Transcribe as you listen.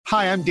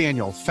Hi, I'm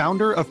Daniel,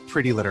 founder of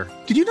Pretty Litter.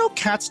 Did you know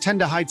cats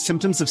tend to hide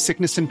symptoms of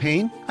sickness and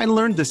pain? I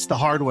learned this the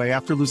hard way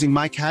after losing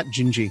my cat,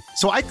 Gingy.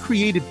 So I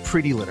created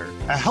Pretty Litter,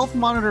 a health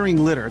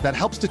monitoring litter that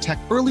helps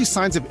detect early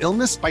signs of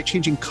illness by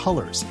changing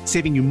colors,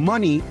 saving you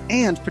money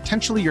and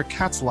potentially your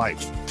cat's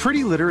life.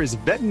 Pretty Litter is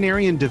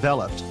veterinarian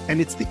developed, and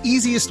it's the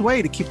easiest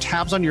way to keep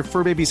tabs on your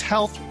fur baby's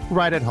health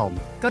right at home.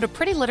 Go to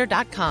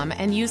prettylitter.com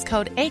and use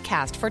code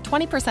ACAST for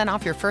 20%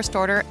 off your first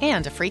order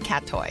and a free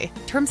cat toy.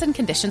 Terms and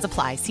conditions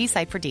apply. See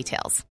site for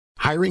details.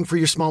 Hiring for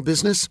your small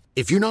business?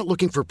 If you're not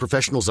looking for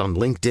professionals on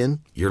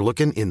LinkedIn, you're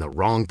looking in the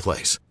wrong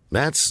place.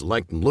 That's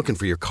like looking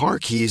for your car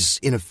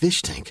keys in a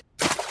fish tank.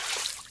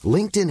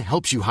 LinkedIn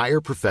helps you hire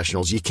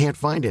professionals you can't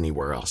find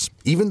anywhere else,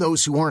 even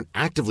those who aren't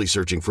actively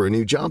searching for a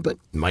new job but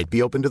might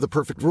be open to the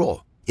perfect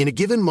role. In a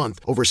given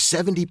month, over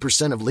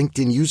 70% of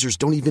LinkedIn users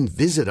don't even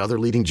visit other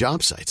leading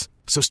job sites.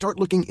 So start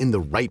looking in the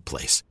right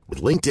place.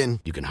 With LinkedIn,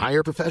 you can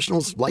hire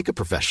professionals like a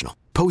professional.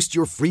 Post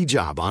your free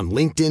job on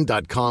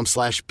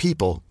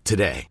linkedin.com/people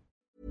today.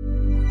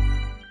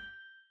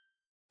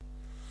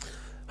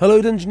 Hello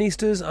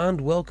Dungeonistas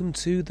and welcome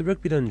to the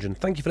Rugby Dungeon.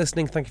 Thank you for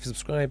listening, thank you for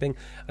subscribing,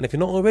 and if you're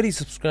not already a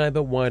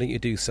subscriber, why don't you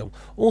do so?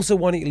 Also,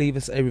 why don't you leave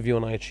us a review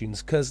on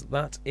iTunes, because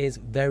that is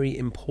very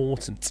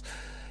important.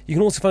 You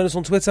can also find us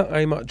on Twitter.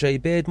 I'm at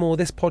jbeardmore.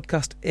 This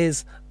podcast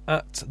is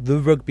at the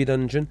Rugby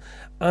Dungeon.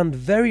 And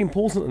very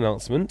important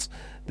announcement,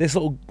 this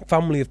little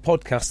family of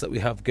podcasts that we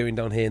have going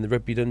down here in the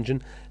Rugby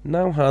Dungeon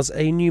now has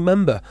a new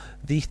member,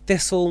 the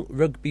Thistle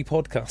Rugby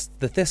Podcast.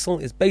 The Thistle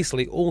is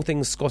basically all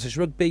things Scottish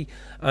rugby,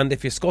 and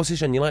if you're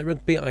Scottish and you like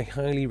rugby, I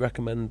highly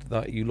recommend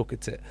that you look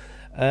at it.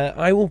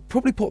 I will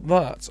probably put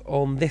that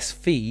on this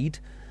feed,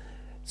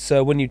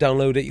 so when you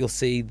download it, you'll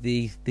see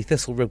the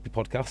Thistle Rugby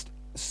Podcast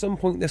some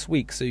point this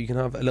week, so you can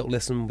have a little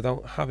listen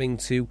without having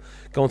to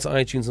go onto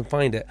iTunes and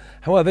find it.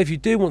 However, if you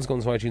do want to go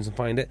onto iTunes and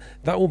find it,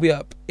 that will be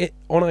up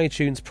on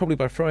iTunes probably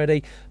by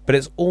Friday, but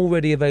it's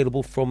already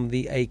available from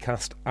the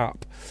Acast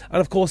app. And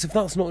of course, if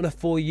that's not enough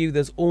for you,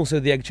 there's also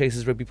the Egg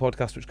Chasers Rugby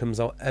Podcast, which comes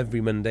out every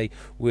Monday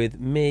with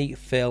me,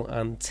 Phil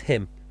and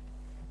Tim.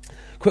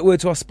 Quick word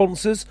to our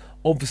sponsors.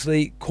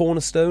 Obviously,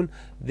 Cornerstone,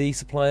 the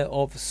supplier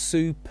of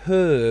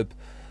superb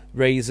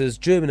razors,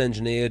 German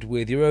engineered,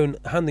 with your own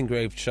hand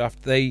engraved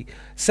shaft. They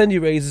send you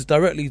razors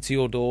directly to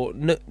your door.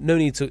 No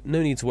need to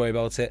worry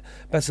about it.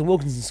 Better than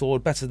Wilkinson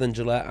sword, better than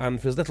Gillette,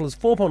 and for as little as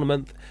 £4 a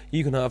month,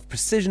 you can have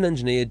precision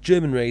engineered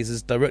German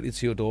razors directly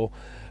to your door.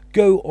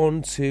 Go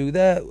on to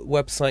their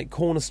website,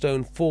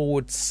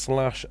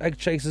 cornerstone/egg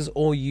chasers,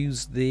 or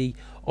use the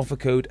offer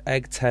code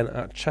EGG10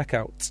 at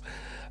checkout.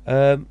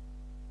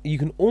 You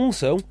can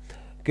also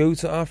go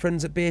to our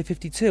friends at Beer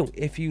 52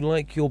 if you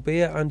like your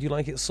beer and you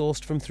like it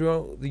sourced from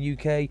throughout the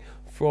UK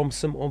from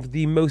some of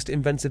the most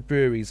inventive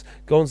breweries.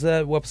 Go onto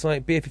their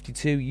website, Beer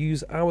 52,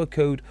 use our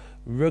code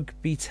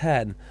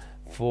RUGBY10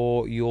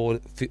 for your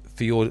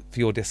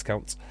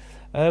discounts.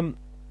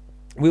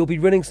 We'll be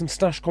running some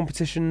stash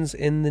competitions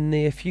in the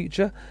near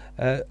future.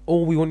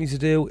 All we want you to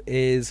do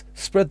is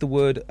spread the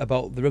word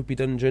about the Rugby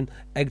Dungeon,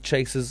 Egg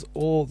Chasers,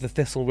 or the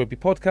Thistle Rugby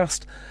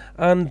Podcast,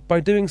 and by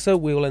doing so,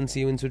 we will enter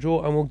you into a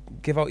draw and we'll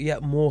give out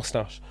yet more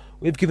stash.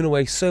 We've given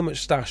away so much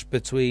stash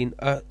between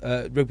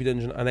Rugby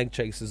Dungeon and Egg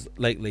Chasers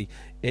lately.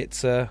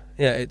 It's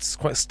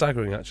quite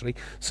staggering actually.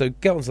 So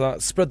get onto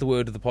that, spread the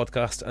word of the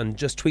podcast, and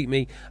just tweet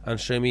me and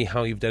show me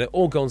how you've done it,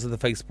 or go onto the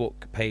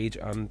Facebook page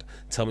and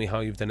tell me how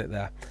you've done it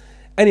there.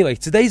 Anyway,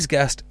 today's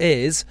guest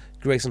is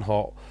Grayson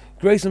Hart.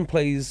 Grayson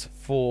plays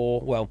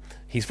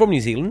he's from New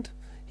Zealand,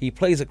 he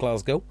plays at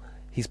Glasgow,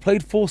 he's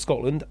played for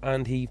Scotland,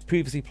 and he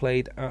previously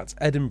played at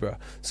Edinburgh.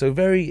 So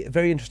very,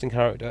 very interesting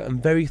character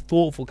and very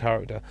thoughtful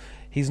character.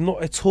 He's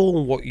not at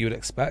all what you would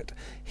expect.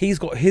 He's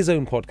got his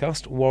own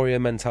podcast, Warrior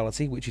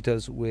Mentality, which he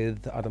does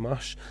with Adam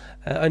Ash,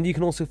 and you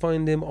can also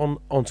find him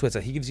on Twitter.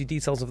 He gives you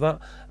details of that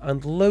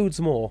and loads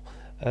more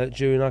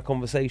during our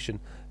conversation.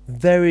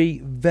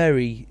 Very,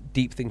 very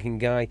deep thinking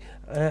guy.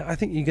 I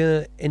think you're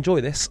going to enjoy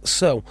this.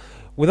 So,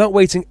 without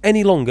waiting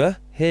any longer,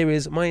 here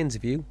is my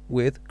interview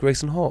with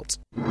Grayson Hart.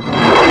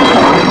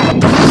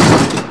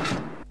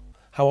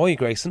 How are you,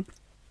 Grayson?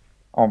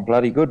 I'm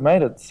bloody good,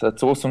 mate. It's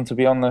awesome to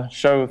be on the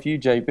show with you,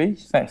 JB.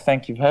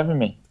 Thank you for having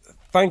me.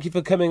 Thank you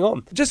for coming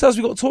on. Just as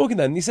we got talking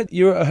then, you said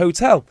you're at a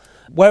hotel.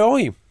 Where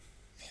are you?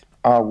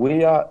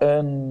 We are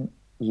in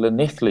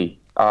Llanelli,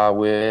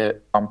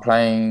 where I'm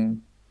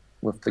playing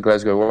with the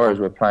Glasgow Warriors.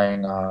 We're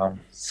playing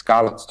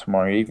Scarlets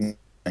tomorrow evening.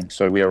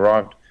 So we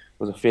arrived. It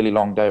was a fairly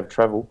long day of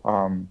travel.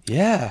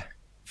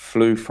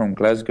 Flew from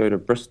Glasgow to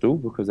Bristol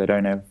because they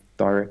don't have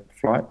direct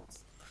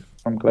flights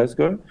from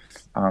Glasgow.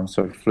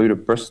 So flew to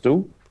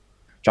Bristol,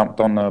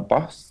 jumped on the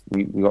bus.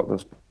 We got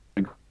this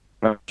big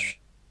lunch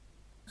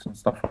and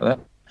stuff like that.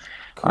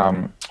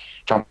 Cool.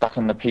 Jumped back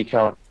in the peak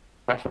hour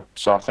traffic.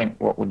 So I think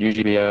what would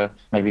usually be a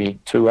maybe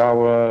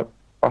 2-hour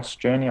bus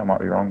journey, I might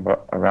be wrong,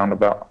 but around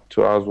about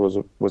 2 hours was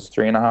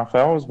 3.5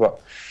 hours.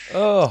 But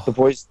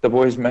the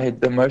boys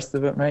made the most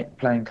of it, mate,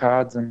 playing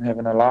cards and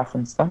having a laugh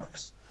and stuff.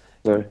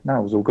 So no,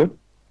 it was all good.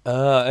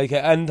 Okay,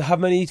 and have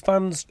many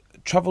fans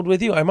travelled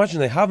with you? I imagine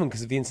they haven't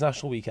because of the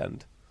international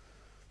weekend.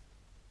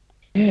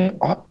 Yeah,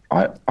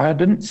 I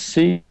didn't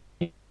see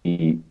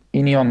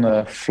any on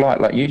the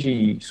flight. Like usually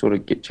you sort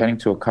of get chatting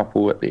to a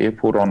couple at the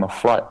airport or on the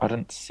flight. I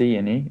didn't see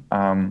any.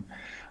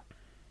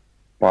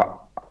 But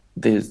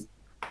there's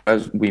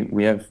as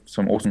we have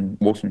some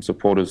awesome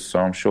supporters, so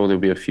I'm sure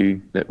there'll be a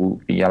few that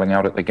will be yelling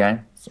out at the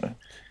game. So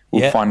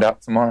we'll find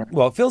out tomorrow.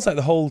 Well, it feels like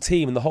the whole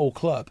team and the whole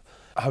club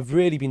have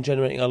really been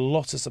generating a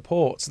lot of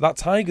support. So that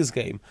Tigers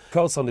game,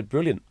 crowd sounded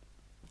brilliant.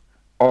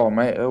 Oh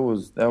mate, that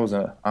was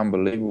an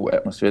unbelievable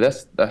atmosphere.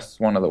 That's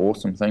one of the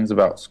awesome things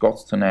about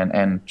Scotstoun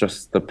and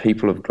just the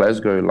people of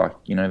Glasgow. Like,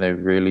 you know, they're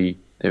very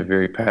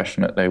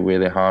passionate. They wear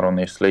their heart on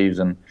their sleeves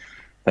and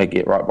they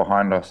get right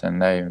behind us,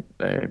 and they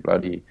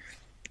bloody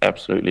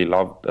absolutely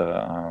loved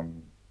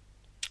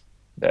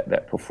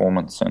that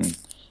performance. And it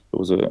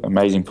was an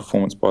amazing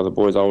performance by the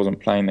boys. I wasn't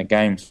playing the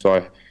game, so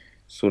I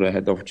sort of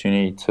had the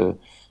opportunity to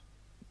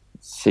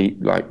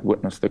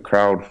witness the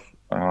crowd.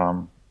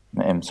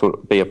 And sort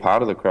of be a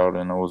part of the crowd,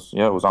 and it was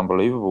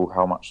unbelievable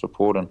how much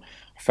support. And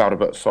I felt a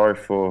bit sorry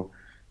for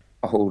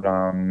old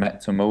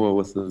Matt Tamua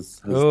with his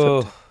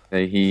tip.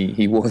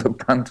 He wore the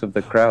brunt of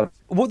the crowd.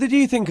 What did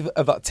you think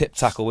of that tip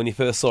tackle when you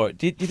first saw it?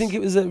 Did you think it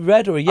was a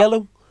red or a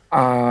yellow?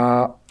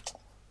 I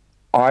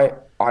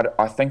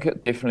think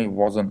it definitely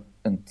wasn't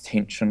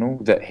intentional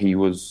that he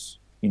was,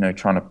 you know,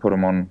 trying to put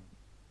him on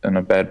in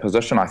a bad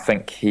position. I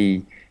think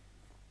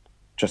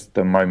just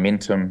the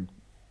momentum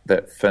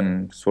that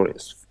Finn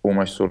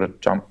almost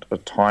jumped a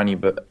tiny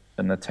bit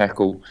in the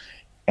tackle,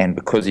 and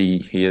because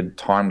he had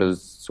timed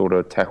his sort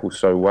of tackle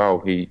so well,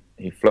 he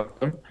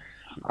flipped him.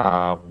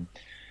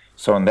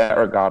 So in that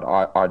regard,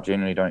 I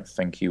generally don't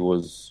think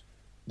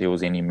there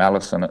was any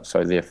malice in it.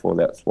 So therefore,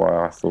 that's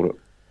why I thought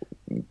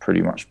it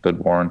pretty much did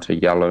warrant a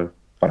yellow.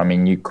 But I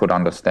mean, you could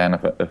understand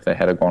if they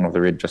had gone with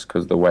the red just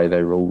because the way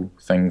they rule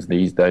things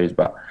these days.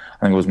 But I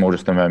think it was more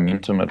just the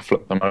momentum that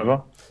flipped them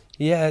over.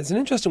 Yeah, it's an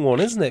interesting one,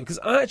 isn't it? Because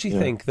I actually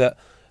think that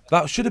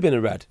should have been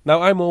a red.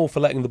 Now, I'm all for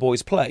letting the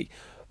boys play,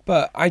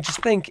 but I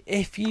just think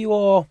if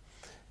you're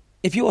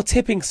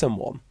tipping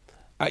someone,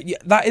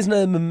 that isn't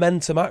a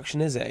momentum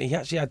action, is it? He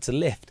actually had to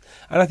lift.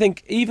 And I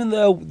think even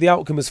though the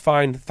outcome was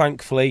fine,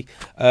 thankfully,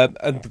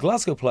 and the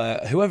Glasgow player,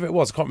 whoever it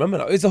was, I can't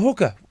remember now, it's a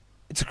hooker.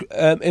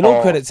 In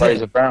all credit to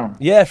Fraser Brown.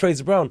 Yeah,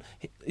 Fraser Brown.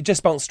 It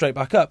just bounced straight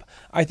back up.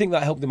 I think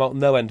that helped him out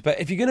no end. But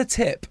if you're going to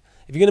tip,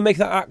 if you're going to make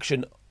that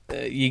action,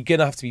 you're going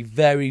to have to be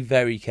very,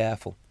 very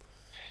careful.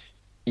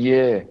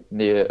 Yeah,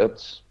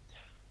 it's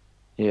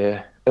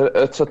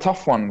a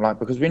tough one. Like,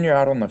 because when you're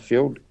out on the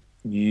field,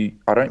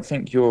 I don't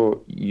think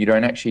you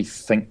don't actually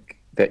think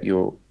that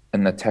you're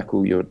in the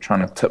tackle. You're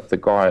trying to tip the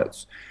guy.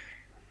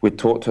 We're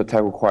taught to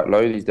tackle quite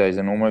low these days,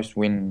 and almost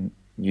when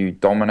you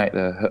dominate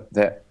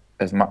that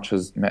as much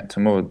as Matt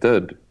Tamua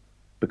did,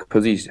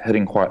 because he's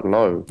hitting quite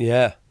low.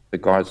 Yeah, the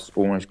guy's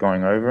almost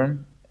going over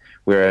him.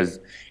 Whereas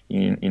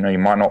you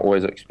might not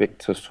always expect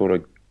to sort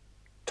of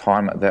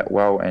time it that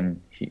well, and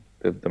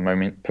the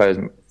player's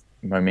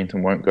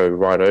momentum won't go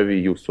right over you.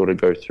 You'll sort of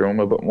go through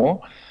him a bit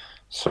more.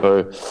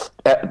 So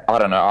I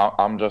don't know.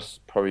 I'm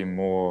just probably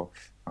more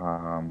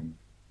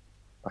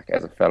like,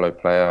 as a fellow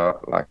player,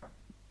 like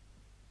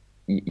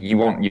you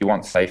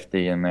want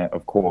safety in that,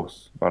 of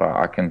course, but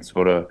I can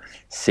sort of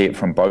see it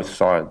from both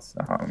sides.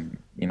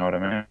 You know what I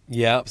mean?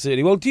 Yeah,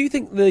 absolutely. Well, do you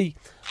think the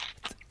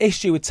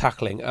issue with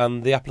tackling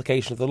and the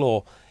application of the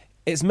law,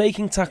 it's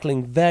making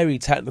tackling very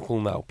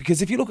technical now?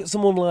 Because if you look at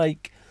someone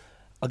like,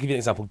 I'll give you an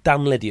example,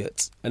 Dan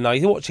Lydiot, and now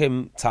you watch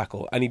him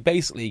tackle, and he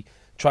basically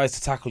tries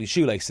to tackle his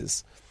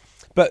shoelaces.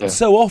 But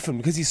so often,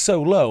 because he's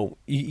so low,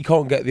 you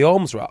can't get the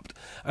arms wrapped.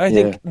 And I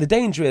think the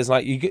danger is,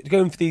 like, you get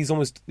going for these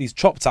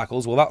chop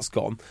tackles. Well, that's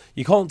gone.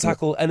 You can't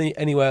tackle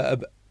anywhere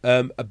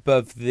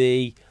above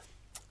the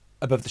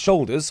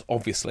shoulders,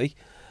 obviously.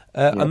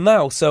 And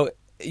now, so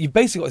you've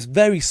basically got this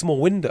very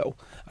small window.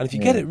 And if you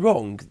get it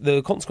wrong,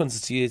 the consequences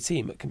to your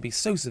team, it can be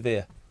so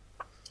severe.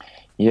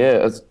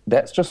 Yeah,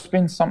 that's just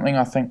been something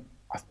I think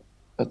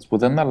it's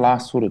within the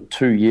last sort of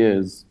 2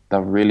 years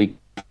they've really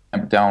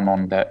clamped down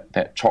on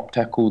that chop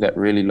tackle, that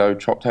really low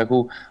chop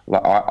tackle.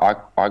 Like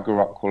I grew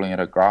up calling it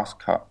a grass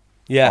cut.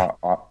 Yeah.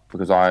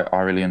 Because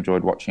I really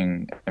enjoyed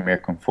watching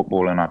American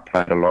football, and I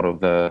played a lot of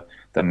the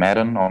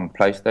Madden on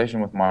PlayStation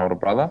with my older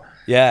brother.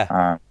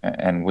 Yeah.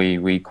 And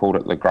we called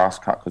it the grass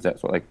cut because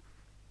that's what they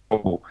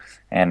call it.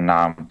 And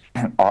I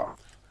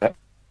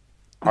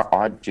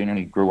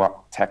genuinely grew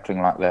up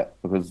tackling like that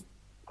because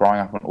growing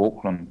up in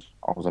Auckland,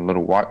 I was a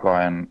little white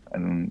guy, and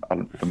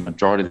the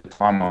majority of the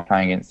time I was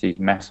playing against these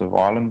massive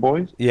island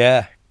boys.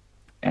 Yeah.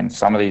 And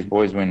some of these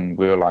boys, when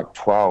we were like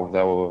 12,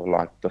 they were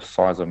like the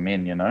size of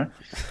men, you know.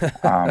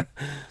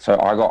 So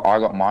I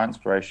got my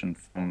inspiration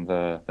from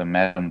the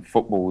Madden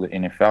football, the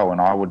NFL,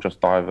 and I would just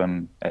dive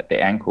in at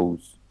the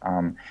ankles.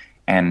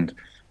 And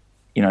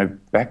you know,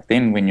 back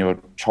then when you were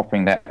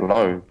chopping that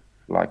low,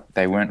 like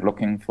they weren't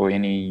looking for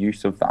any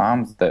use of the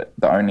arms. That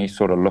the only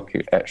sort of look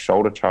at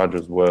shoulder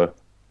charges were,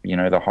 you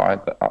know, the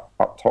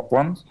up top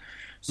ones.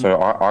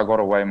 So I got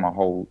away my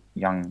whole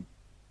young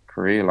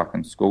career, like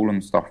in school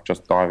and stuff,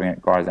 just diving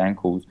at guys'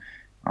 ankles.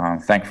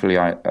 Thankfully,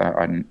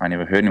 I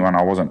never hurt anyone.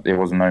 There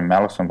was no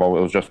malice involved.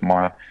 It was just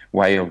my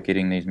way of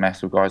getting these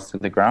massive guys to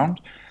the ground.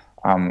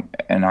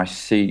 And I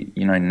see,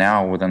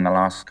 now within the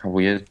last couple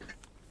of years,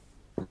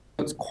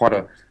 that's quite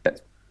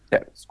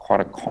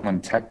a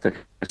common tactic,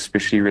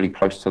 especially really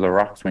close to the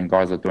rucks when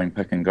guys are doing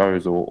pick and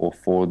goes or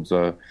forwards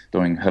are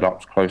doing hit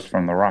ups close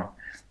from the ruck.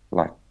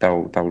 Like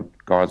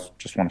guys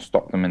just want to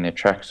stop them in their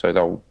tracks, so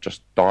they'll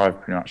just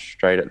dive pretty much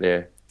straight at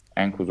their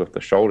ankles with the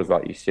shoulders,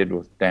 like you said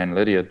with Dan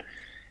Lydiard.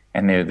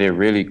 And they're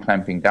really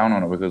clamping down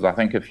on it, because I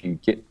think if you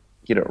get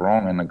it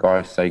wrong and the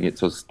guy, say,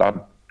 gets his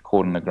stud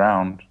caught in the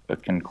ground,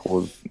 it can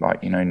cause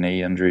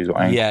knee injuries or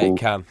ankle. Yeah, it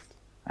can.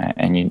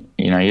 And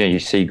you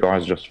see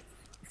guys just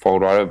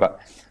fold right over.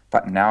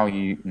 But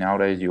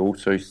nowadays you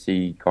also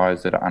see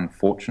guys that are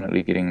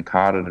unfortunately getting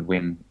carded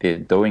when they're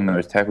doing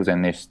those tackles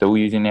and they're still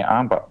using their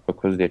arm, but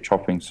because they're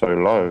chopping so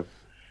low,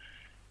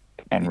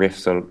 and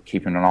refs are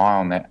keeping an eye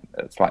on that,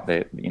 it's like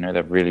they've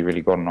really,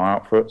 really got an eye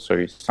out for it.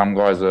 So some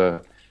guys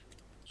are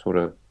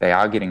they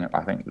are getting it.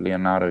 I think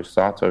Leonardo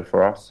Sato,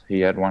 for us, he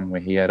had one where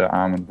he had an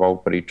arm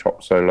involved, but he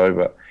chopped so low,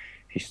 but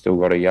he still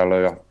got a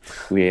yellow.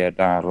 We had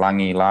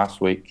Langi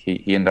last week.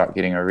 He ended up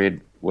getting a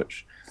red,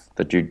 which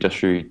the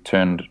judiciary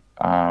turned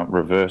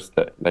reversed.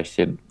 That they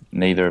said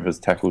neither of his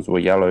tackles were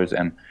yellows,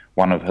 and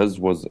one of his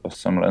was a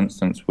similar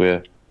instance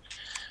where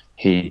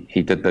he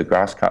did the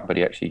grass cut, but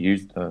he actually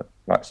used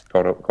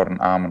got an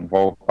arm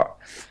involved. But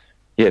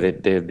yeah,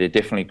 they're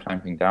definitely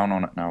clamping down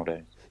on it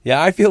nowadays. Yeah,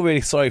 I feel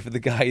really sorry for the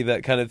guy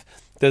that kind of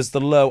does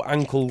the low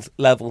ankle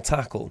level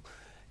tackle,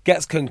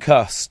 gets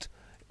concussed,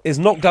 is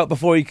knocked out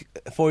before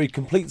he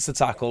completes the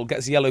tackle,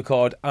 gets a yellow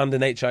card and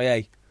an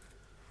HIA.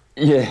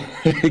 Yeah,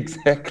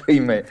 exactly,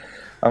 mate.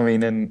 I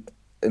mean, in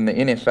the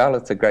NFL,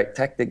 it's a great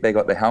tactic. They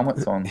got their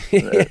helmets on.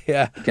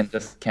 Yeah, you can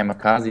just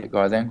kamikaze at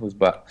guys' ankles.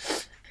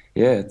 But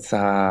yeah, it's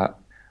I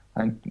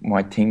think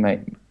my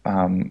teammate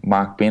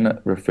Mark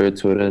Bennett referred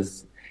to it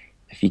as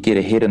if you get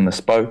a head in the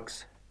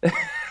spokes.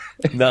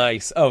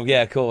 Nice. Oh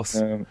yeah, of course.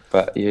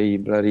 But yeah,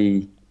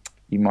 you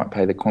might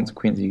pay the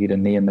consequence. You get a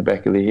knee in the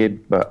back of the head,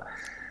 but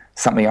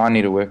something I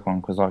need to work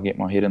on, because I get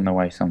my head in the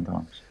way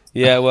sometimes.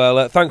 Yeah,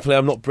 well, thankfully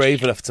I'm not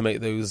brave enough to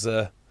make those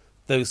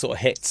sort of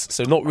hits,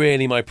 so not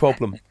really my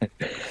problem.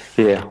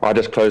 Yeah, I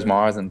just close my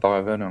eyes and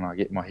dive in, and I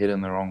get my head in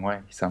the wrong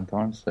way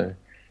sometimes. So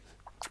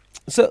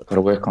got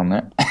to work on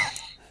that.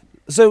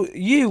 So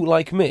you,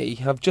 like me,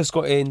 have just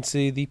got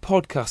into the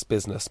podcast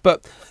business,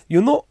 but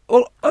you're not.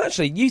 Well,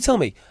 actually, you tell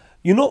me,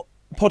 you're not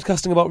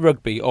podcasting about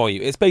rugby, are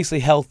you? It's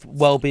basically health,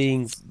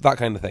 well-being, that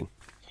kind of thing.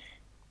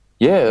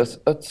 Yeah,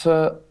 it's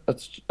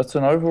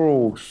an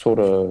overall sort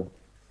of,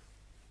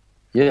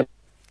 yeah,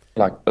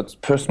 like it's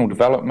personal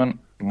development,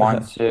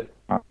 mindset,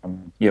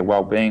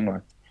 well-being.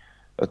 Like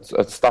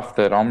it's stuff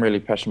that I'm really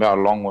passionate about,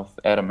 along with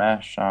Adam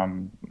Ash,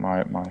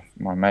 my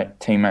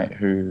teammate,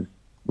 who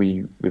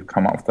we've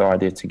come up with the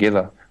idea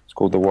together. It's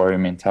called the Warrior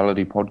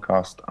Mentality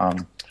Podcast,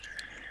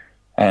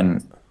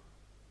 and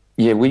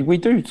yeah, we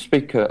do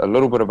speak a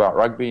little bit about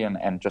rugby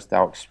and just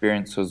our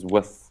experiences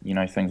with,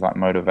 things like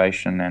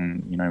motivation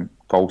and,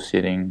 goal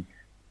setting,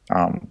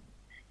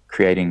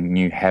 creating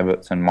new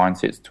habits and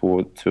mindsets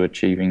to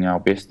achieving our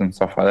best and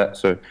stuff like that.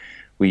 So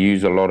we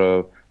use a lot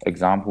of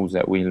examples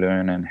that we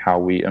learn and how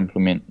we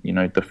implement,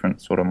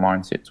 different sort of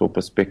mindsets or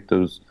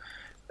perspectives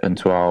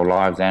into our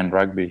lives and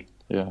rugby.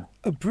 Yeah.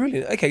 Oh,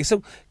 brilliant. Okay,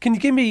 so can you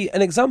give me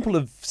an example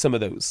of some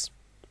of those?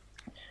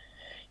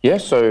 Yeah,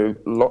 so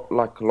a lot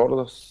of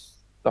the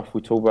stuff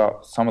we talk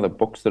about, some of the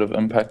books that have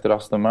impacted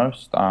us the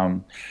most.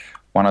 One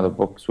of the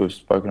books we've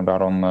spoken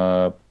about on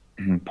the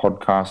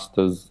podcast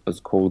is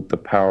called The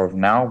Power of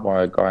Now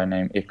by a guy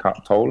named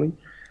Eckhart Tolle.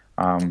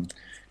 And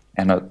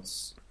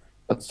it's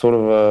sort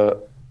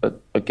of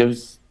it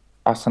gives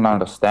us an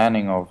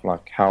understanding of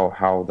like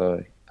how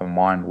the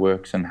mind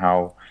works, and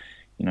how,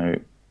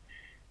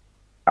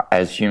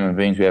 as human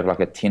beings we have like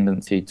a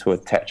tendency to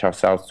attach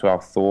ourselves to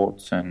our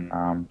thoughts, and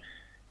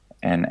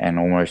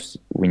almost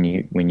when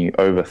you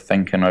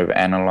overthink and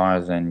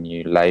overanalyze and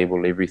you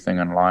label everything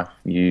in life,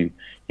 you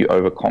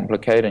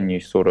overcomplicate and you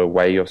sort of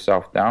weigh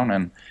yourself down,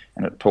 and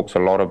it talks a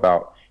lot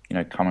about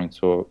coming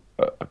to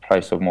a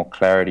place of more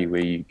clarity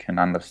where you can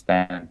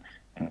understand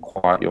and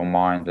quiet your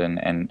mind,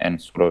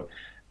 and sort of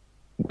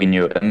when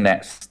you're in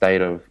that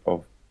state of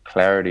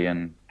clarity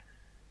and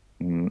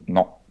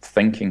not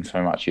thinking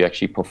so much, you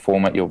actually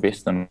perform at your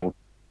best in all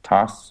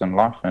tasks in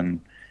life. And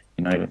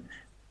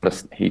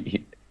this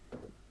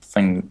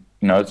thing,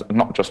 it's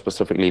not just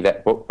specifically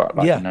that book, but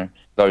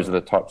those are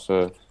the types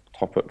of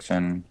topics.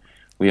 And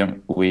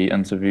we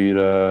interviewed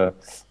a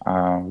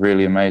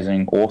really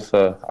amazing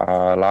author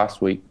this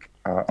week.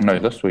 His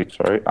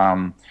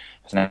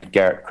name's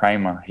Garrett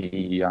Kramer.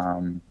 He's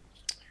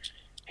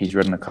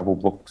written a couple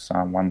books.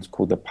 One's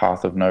called The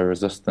Path of No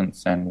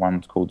Resistance, and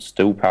one's called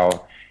Still Power.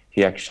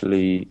 He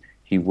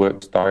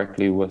works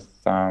directly with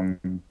a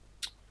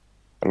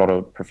lot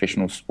of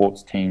professional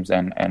sports teams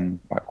and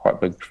like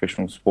quite big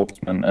professional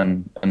sportsmen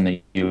in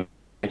the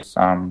US.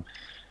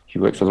 He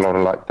works with a lot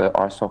of like the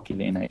ice hockey,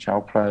 the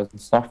NHL players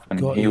and stuff. And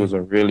he was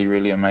a really,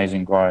 really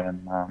amazing guy.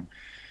 And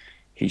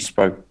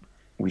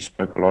we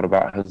spoke a lot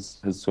about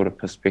his sort of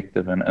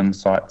perspective and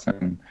insights,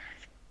 and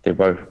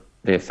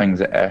they're things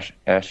that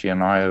Ashy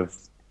and I have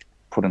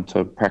put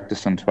into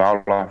practice into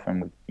our life,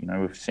 and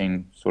we've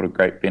seen sort of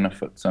great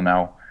benefits in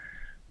our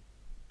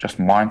just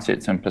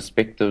mindsets and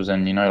perspectives,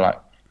 and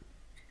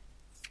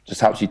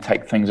just helps you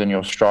take things in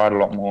your stride a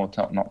lot more,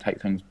 to not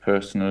take things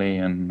personally,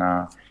 and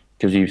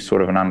gives you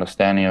sort of an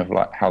understanding of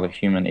like how the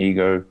human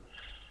ego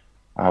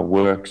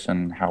works,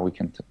 and how we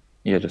can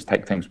just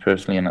take things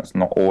personally, and it's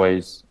not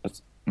always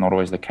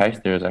the case.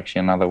 There is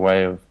actually another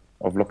way of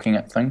looking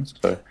at things.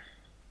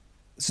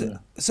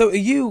 So are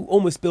you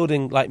almost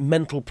building like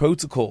mental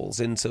protocols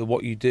into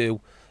what you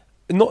do,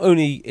 not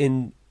only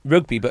in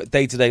rugby but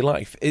day-to-day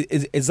life?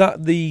 Is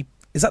that the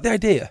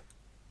idea?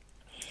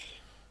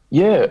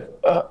 Yeah,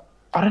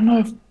 I don't know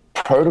if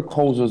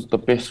protocols is the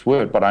best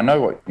word, but I know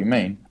what you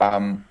mean. I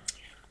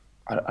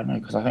know,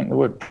 because I think the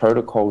word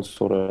protocols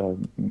sort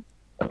of,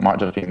 it might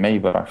just be me,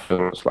 but I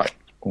feel it's like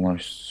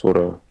almost sort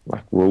of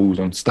like rules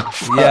and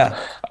stuff. Yeah.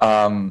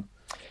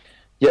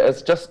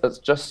 It's just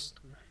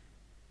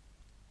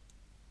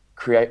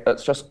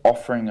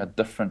offering a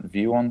different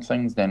view on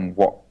things than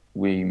what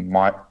the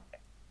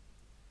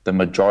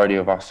majority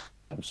of us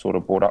have sort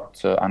of brought up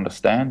to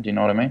understand. You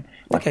know what I mean?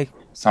 Like, okay.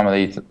 Some of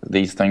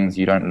these things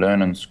you don't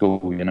learn in school.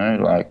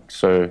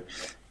 So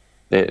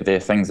they're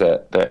things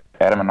that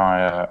Adam and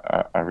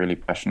I are really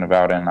passionate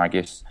about, and I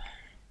guess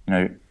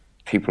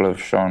people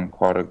have shown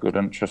quite a good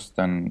interest,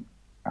 and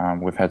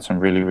we've had some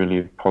really,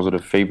 really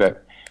positive feedback,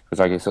 because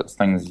I guess it's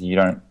things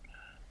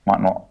might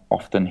not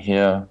often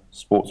hear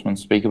sportsmen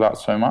speak about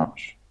so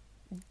much.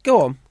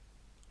 Go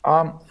on.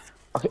 I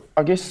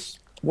guess,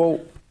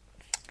 well,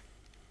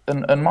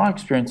 in my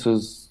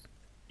experiences,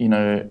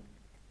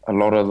 a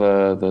lot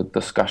of the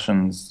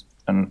discussions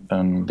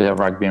in the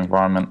rugby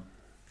environment,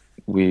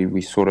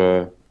 we sort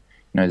of,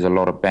 there's a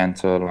lot of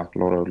banter, like a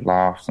lot of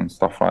laughs and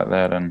stuff like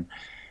that, and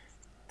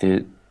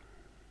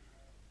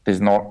there's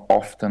not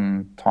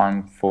often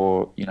time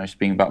for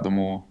speaking about the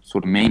more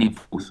sort of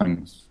meaningful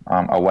things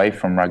away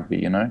from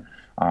rugby, and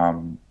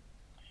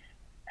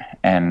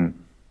in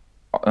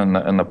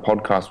the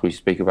podcast we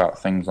speak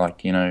about things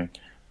like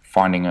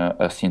finding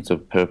a sense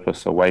of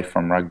purpose away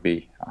from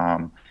rugby,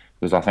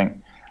 because I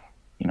think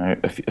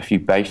if you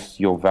base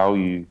your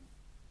value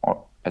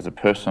as a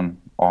person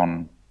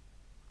on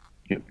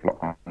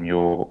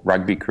your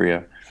rugby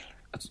career,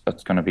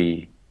 it's going to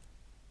be,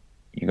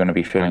 you're going to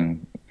be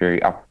feeling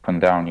very up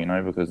and down,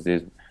 because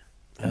there's in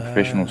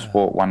professional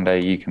sport, one day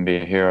you can be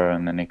a hero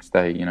and the next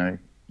day,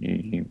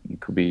 you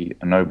could be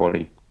a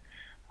nobody,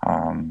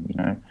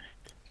 and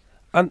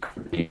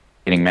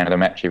getting man of the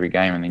match every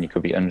game, and then you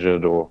could be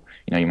injured, or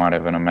you might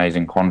have an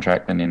amazing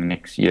contract and then the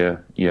next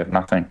year you have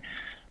nothing.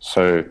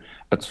 So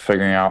it's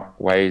figuring out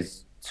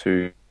ways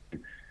to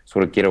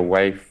sort of get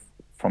away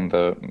from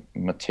the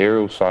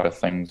material side of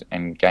things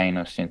and gain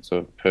a sense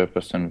of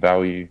purpose and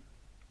value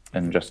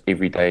in just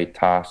everyday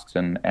tasks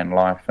and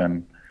life,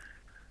 and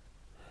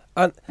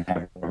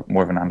have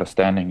more of an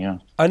understanding. Yeah.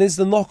 And is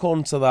the knock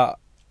on to that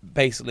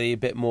basically a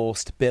bit more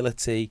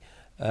stability,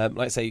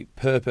 like say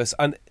purpose,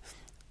 and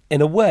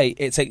in a way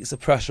it takes the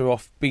pressure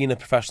off being a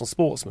professional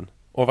sportsman?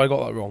 Or have I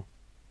got that wrong?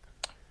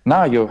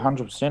 No, you're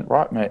 100%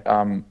 right, mate.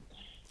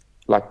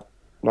 Like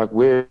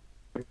we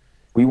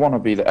want to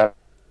be the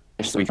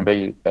best we can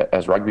be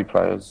as rugby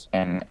players,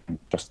 and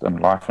just in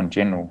life in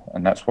general,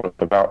 and that's what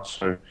it's about.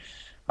 So,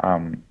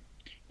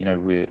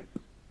 we're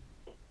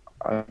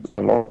a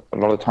lot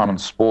of time in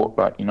sport,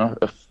 but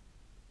if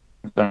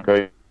you don't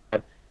go,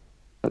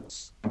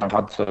 it's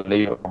hard to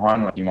leave it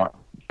behind. Like, you might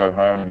go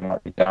home, you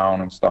might be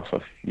down and stuff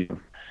if you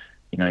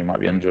might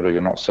be injured, or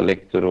you're not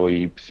selected, or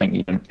you think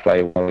you didn't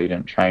play well, or you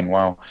didn't train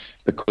well,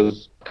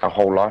 because our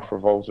whole life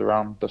revolves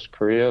around this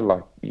career.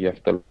 Like, you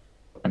have to live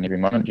in every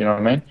moment, you know what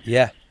I mean?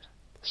 Yeah.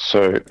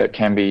 So it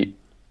can be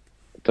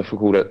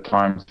difficult at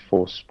times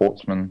for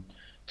sportsmen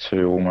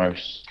to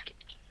almost,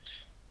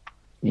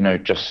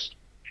 just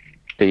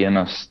be in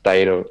a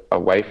state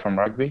away from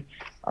rugby.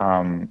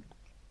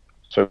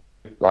 So,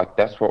 like,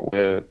 that's what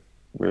we're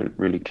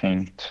really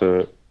keen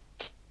to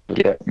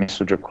get that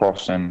message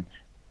across and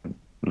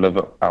live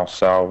it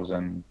ourselves,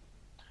 and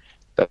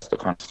that's the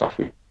kind of stuff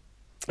we.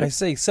 I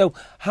see. So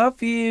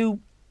have you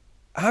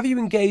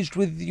engaged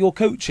with your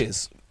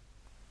coaches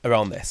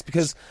around this?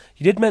 Because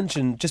you did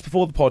mention just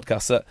before the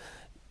podcast that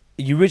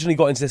you originally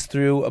got into this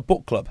through a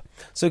book club.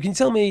 So can you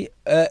tell me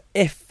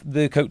if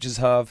the coaches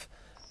have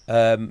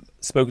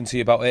spoken to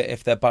you about it,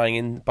 if they're buying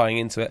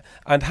into it,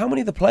 and how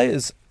many of the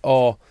players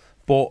are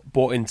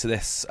bought into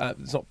this?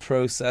 It's not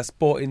process,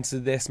 bought into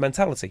this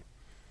mentality.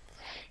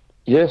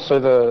 Yeah, so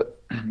the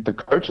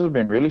coaches have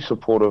been really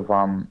supportive.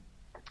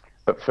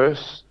 But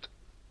first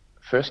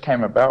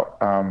came about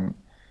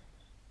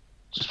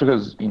just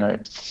because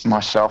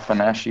myself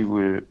and Ashley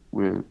we're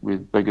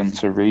big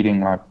into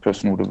reading, like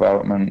personal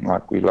development.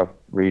 Like, we love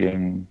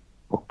reading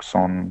books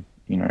on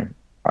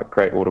like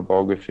great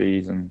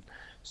autobiographies and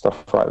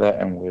stuff like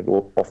that, and we'd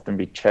often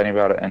be chatting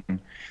about it.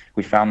 And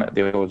we found that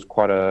there was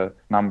quite a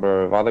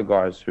number of other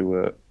guys who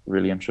were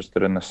really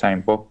interested in the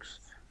same books,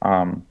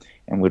 and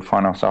we'd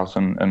find ourselves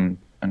in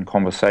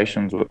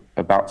conversations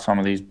about some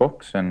of these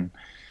books, and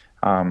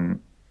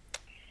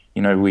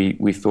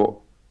we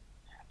thought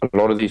a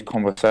lot of these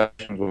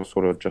conversations were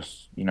sort of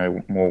just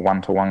more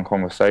one-to-one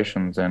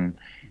conversations, and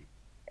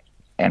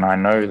I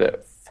know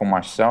that for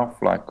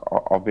myself, like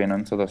I've been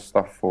into this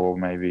stuff for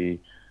maybe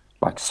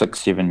like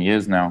 6-7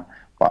 years now,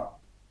 but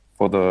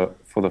for the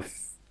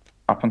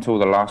up until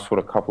the last sort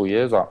of couple of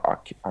years, I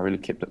really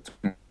kept it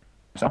to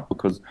myself,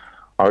 because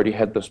I already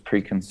had this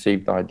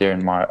preconceived idea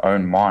in my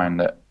own mind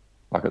that,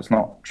 like, it's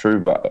not true,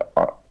 but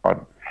I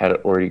had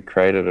it already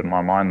created in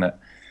my mind that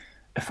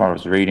if I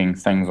was reading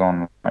things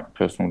on like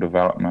personal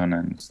development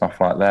and stuff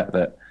like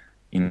that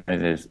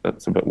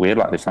it's a bit weird,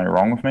 like there's something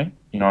wrong with me,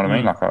 you know what I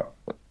mean? Like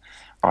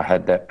I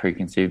had that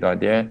preconceived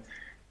idea,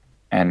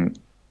 and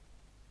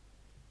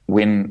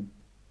when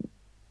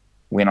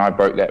I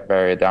broke that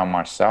barrier down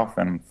myself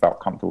and felt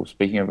comfortable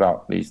speaking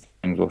about these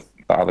things with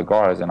the other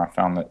guys, and I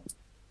found that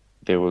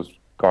there was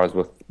guys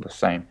with the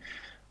same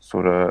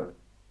sort of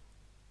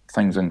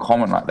things in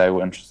common, like they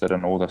were interested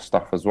in all this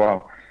stuff as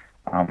well,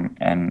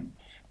 and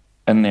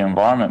in the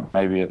environment,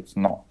 maybe it's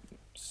not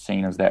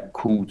seen as that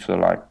cool to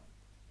like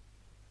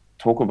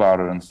talk about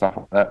it and stuff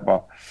like that,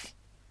 but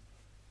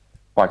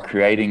by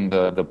creating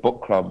the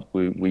book club,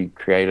 we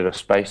created a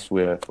space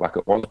where like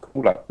it was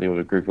cool, like there was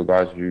a group of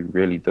guys who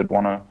really did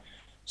want to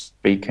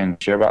speak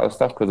and share about this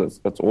stuff, because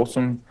it's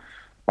awesome,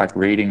 like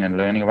reading and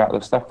learning about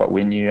this stuff, but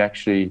when you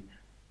actually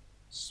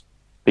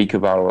speak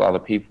about it with other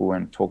people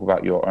and talk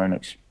about your own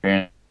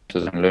experiences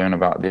and learn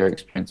about their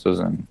experiences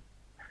and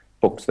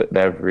books that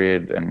they've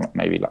read and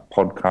maybe like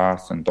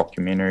podcasts and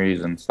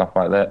documentaries and stuff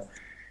like that,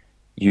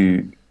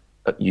 you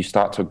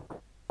start to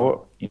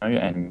grow,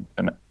 and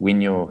when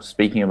you're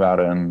speaking about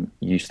it and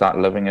you start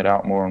living it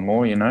out more and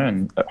more,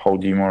 and it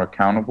holds you more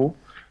accountable.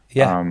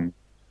 Yeah.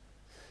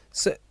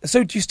 So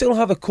do you still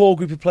have a core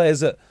group of players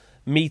that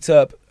meet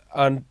up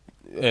and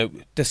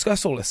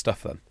discuss all this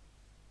stuff then?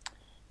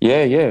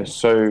 Yeah.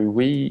 So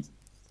we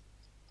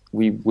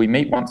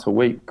meet once a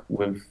week.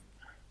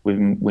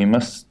 We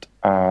missed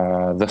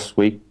this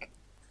week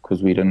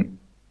because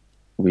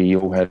we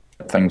all had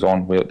things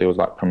on. There was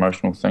like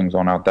promotional things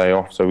on our day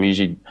off, so we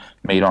usually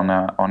meet on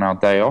our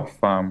day off.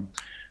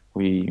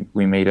 We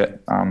meet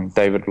at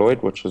David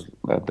Lloyd, which is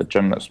the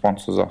gym that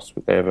sponsors us.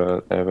 They have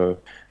a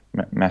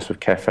massive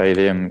cafe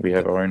there, and we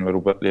have our own little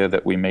bit there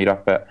that we meet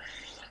up at.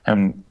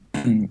 And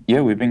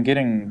yeah, we've been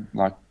getting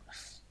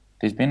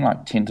there's been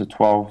like 10 to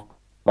 12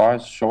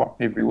 guys show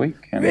up every week.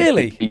 And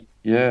really?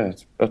 Yeah,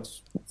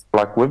 it's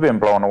like we've been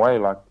blown away.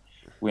 Like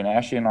when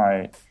Ashley and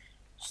I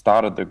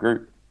started the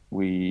group,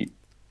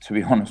 to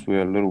be honest, we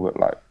were a little bit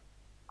like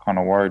kind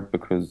of worried,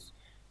 because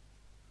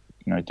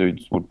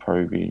dudes would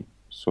probably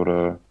sort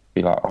of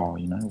be like, oh,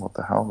 what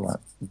the hell, like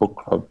book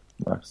club,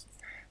 like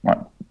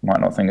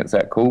might not think it's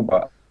that cool,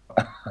 but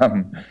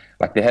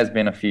like there has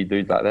been a few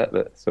dudes like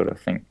that sort of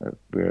think that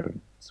we're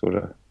sort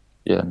of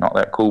not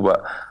that cool,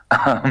 but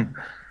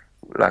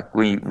like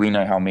we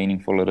know how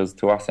meaningful it is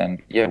to us,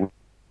 and we're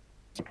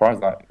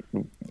surprised, like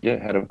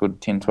had a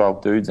good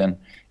 10-12 dudes, and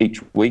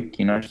each week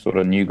sort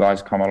of new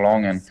guys come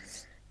along, and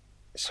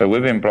so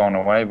we've been blown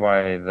away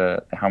by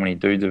how many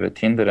dudes have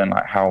attended and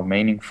like how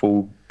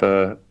meaningful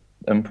the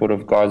input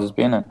of guys has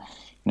been. And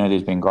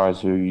there's been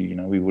guys who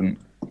we wouldn't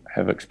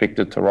have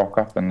expected to rock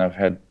up, and they've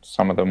had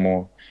some of the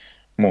more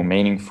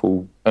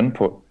meaningful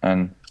input.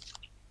 And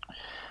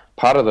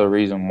part of the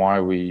reason why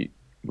we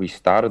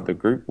started the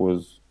group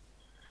was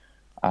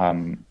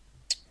I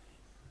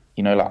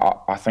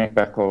think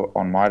back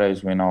on my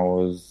days when I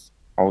was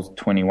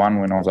 21,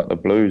 when I was at the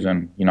Blues,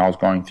 and I was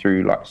going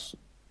through like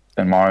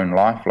in my own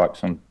life like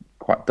some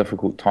quite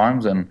difficult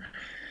times, and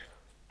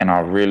I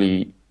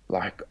really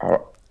like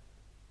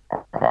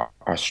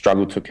I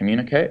struggled to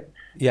communicate.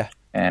 Yeah.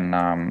 And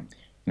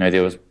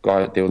there was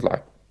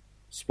like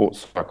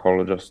sports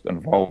psychologists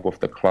involved with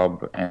the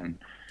club, and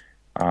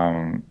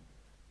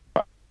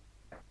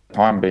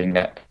time being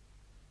that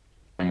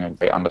a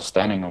great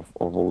understanding of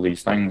all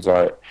these things,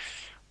 I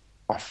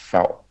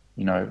felt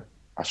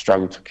I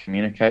struggled to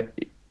communicate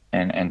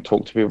and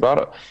talk to people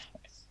about it.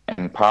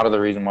 And part of the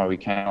reason why we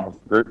came out of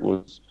the group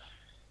was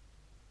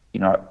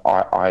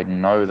I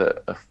know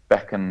that if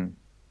back in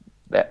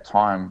that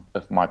time,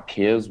 if my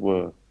peers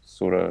were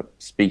sort of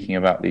speaking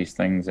about these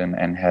things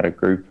and had a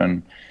group,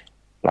 and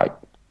like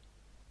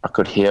I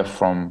could hear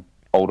from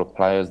older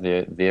players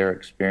their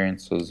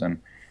experiences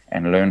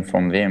and learn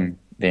from them,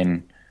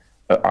 then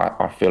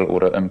I feel it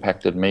would have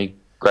impacted me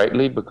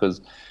greatly,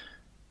 because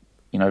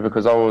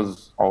because I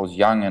was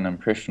young and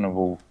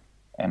impressionable,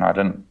 and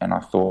I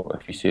thought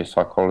if you see a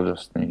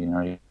psychologist,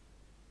 then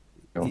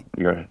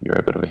you're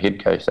a bit of a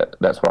head case.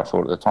 That's what I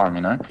thought at the time,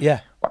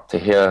 Yeah. But to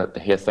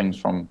hear things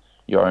from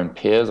your own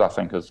peers, I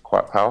think is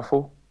quite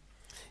powerful.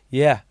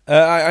 Yeah,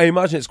 I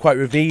imagine it's quite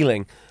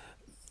revealing,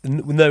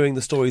 knowing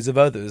the stories of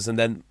others and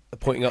then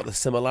pointing out the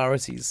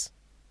similarities.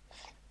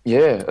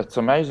 Yeah, it's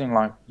amazing.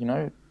 Like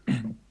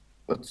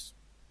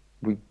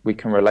we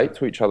can relate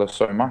to each other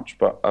so much,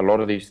 but a lot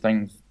of these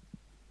things,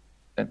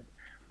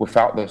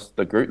 without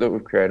the group that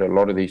we've created, a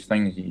lot of these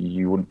things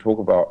you wouldn't talk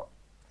about,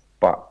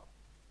 but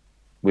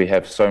we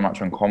have so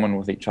much in common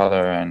with each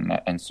other,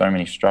 and so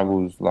many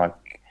struggles,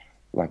 like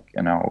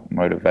in our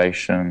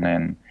motivation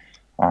and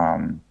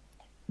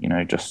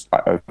just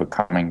like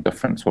overcoming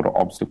different sort of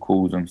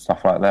obstacles and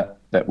stuff like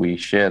that we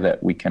share,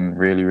 that we can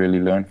really, really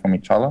learn from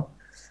each other.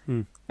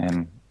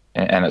 And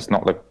it's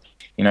not like,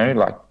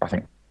 I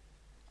think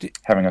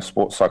having a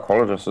sports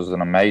psychologist is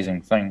an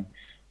amazing thing,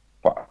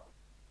 but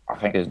I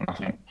think there's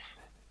nothing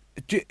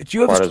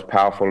quite as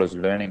powerful as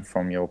learning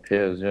from your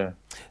peers. Yeah.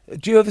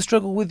 Do you ever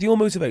struggle with your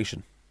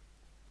motivation?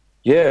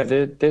 Yeah,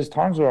 there's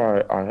times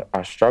where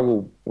I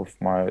struggle with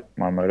my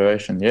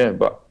motivation. Yeah,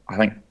 but I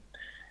think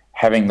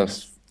having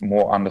this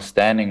more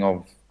understanding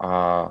of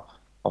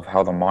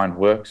how the mind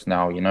works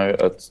now,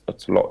 it's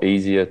a lot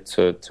easier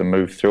to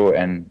move through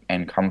it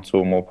and come to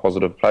a more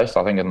positive place.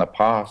 I think in the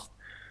past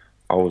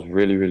I was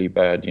really, really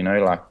bad.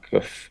 Like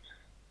if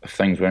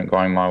things weren't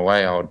going my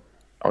way,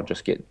 I'd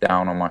just get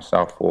down on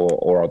myself,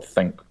 or I'd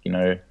think,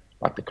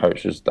 like the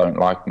coaches don't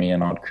like me,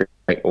 and I'd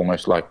create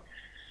almost like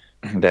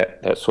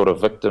that sort of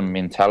victim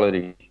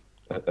mentality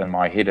in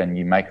my head, and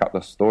you make up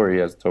the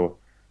story as to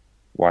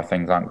why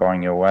things aren't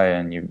going your way,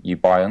 and you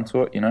buy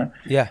into it,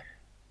 Yeah.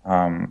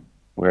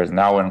 Whereas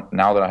now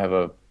that I have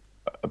a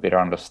better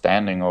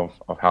understanding of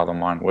how the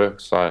mind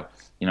works,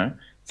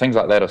 things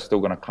like that are still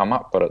going to come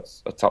up, but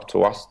it's up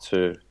to us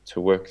to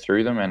work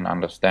through them and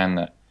understand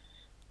that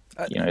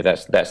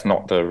that's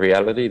not the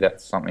reality.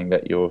 That's something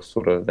that you're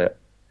sort of that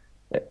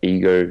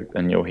ego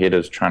in your head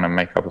is trying to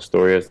make up a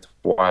story as to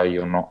why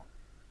you're not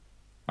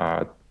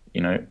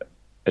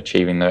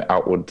achieving the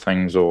outward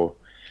things, or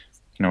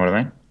you know what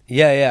I mean?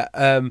 Yeah.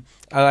 And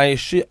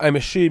I'm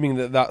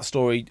assuming that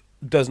story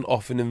doesn't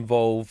often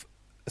involve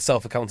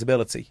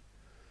self-accountability.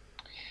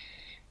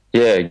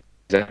 Yeah,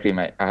 exactly,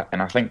 mate.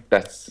 And I think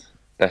that's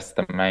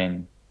the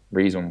main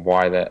reason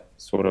why that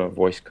sort of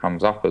voice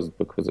comes up, is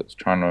because it's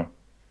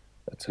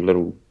a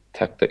little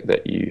tactic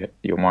that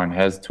your mind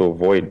has to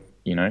avoid,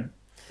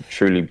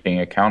 truly being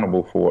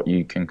accountable for what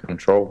you can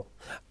control.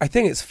 I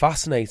think it's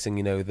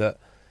fascinating, that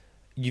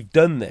you've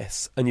done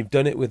this, and you've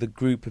done it with a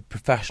group of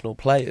professional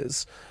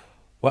players.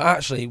 Well,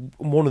 actually,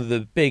 one of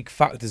the big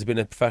factors of being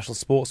a professional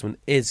sportsman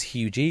is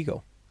huge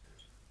ego.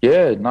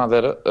 Yeah, no,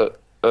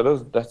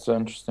 that's an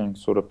interesting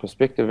sort of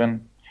perspective.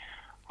 And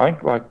I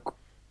think, like,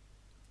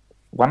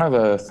 one of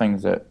the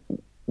things that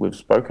we've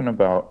spoken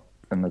about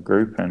in the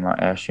group, and like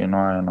Ashley and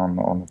I, and on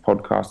the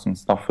podcast and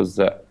stuff, is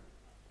that,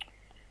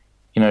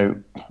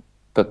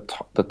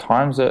 the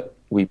times that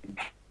we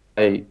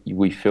play,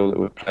 we feel that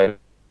we've played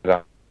at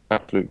our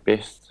absolute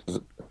best, is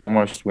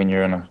almost when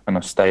you're in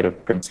a state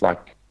of presence,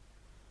 like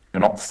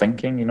you're not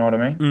thinking, you know what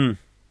I mean?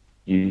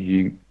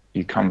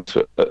 You come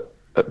to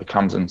it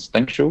becomes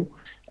instinctual,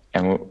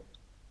 and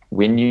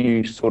when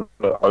you sort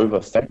of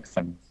overthink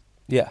things,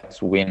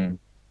 that's when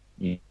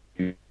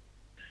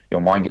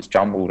your mind gets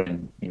jumbled,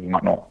 and you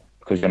might not,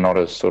 because you're not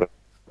as sort of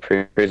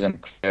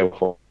present, clear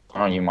for,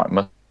 you might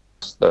miss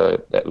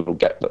that little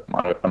gap that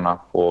might open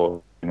up,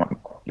 or you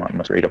might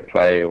misread a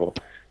play. Or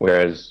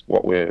whereas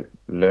what we're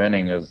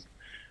learning is,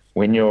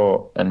 when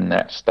you're in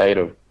that state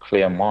of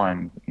clear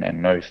mind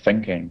and no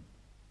thinking,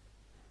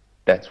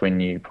 that's when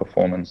you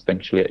perform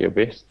instinctually at your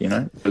best,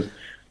 Because,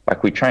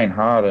 like, we train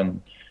hard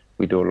and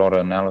we do a lot of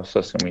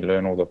analysis and we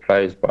learn all the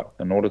plays, but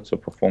in order to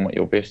perform at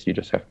your best, you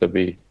just have to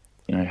be,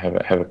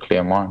 have a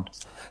clear mind.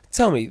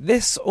 Tell me,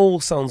 this all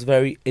sounds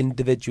very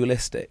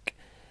individualistic.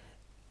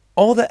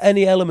 Are there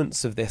any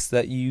elements of this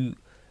that you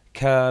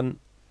can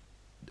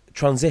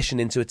transition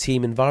into a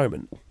team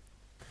environment?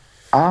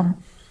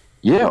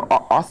 Yeah,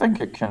 I think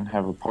it can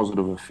have a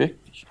positive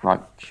effect,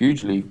 like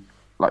hugely.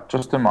 Like,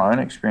 just in my own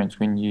experience,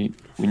 when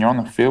you're on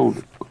the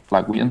field,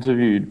 like, we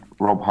interviewed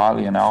Rob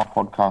Harley in our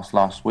podcast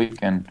last week,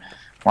 and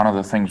one of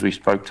the things we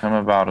spoke to him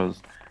about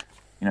is,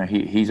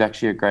 he's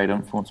actually a great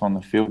influence on the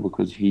field,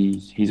 because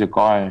he's a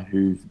guy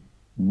who's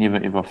never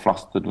ever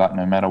flustered, like,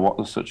 no matter what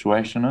the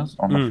situation is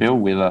on the field,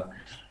 whether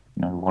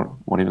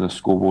whatever the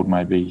scoreboard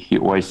may be, he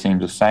always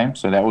seems the same.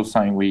 So that was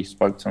something we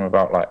spoke to him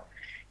about, like,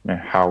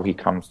 how he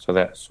comes to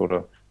that sort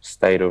of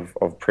state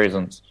of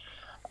presence,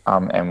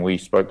 and we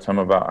spoke to him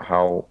about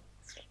how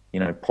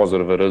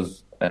positive it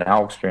is in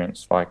our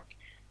experience, like,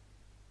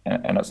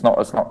 and it's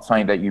not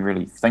something that you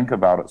really think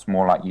about. It's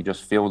more like you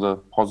just feel the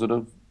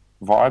positive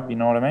vibe, you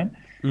know what I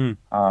mean?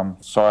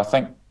 So I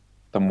think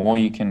the more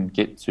you can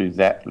get to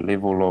that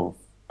level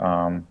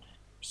of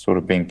sort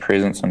of being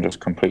present and just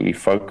completely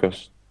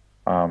focused,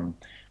 no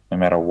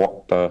matter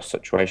what the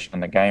situation in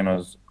the game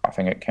is, I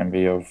think it can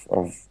be of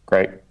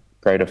great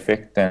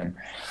effect. And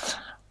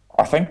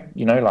I think,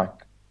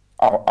 like,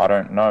 I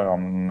don't know,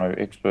 I'm no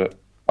expert,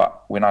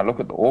 but when I look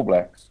at the All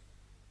Blacks,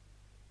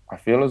 I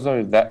feel as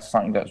though that's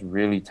something that's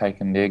really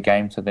taken their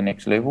game to the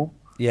next level.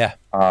 Yeah.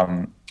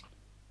 And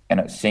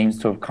it seems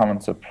to have come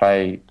into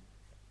play,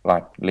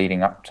 like,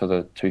 leading up to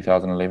the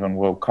 2011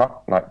 World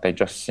Cup. Like, they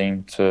just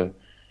seemed to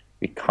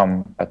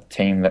become a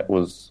team that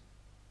was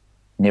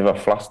never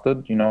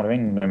flustered, you know what I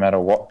mean, no matter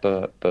what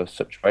the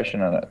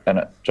situation. And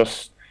it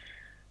just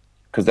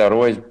because they'd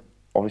always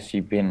obviously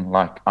been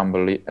like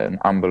an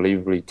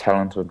unbelievably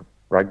talented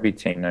rugby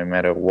team, no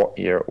matter what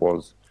year it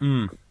was,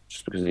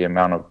 just because of the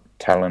amount of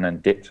talent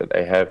and depth that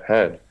they have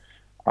had.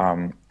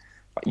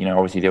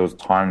 Obviously there was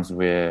times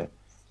where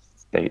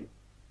they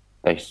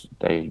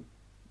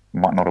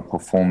might not have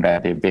performed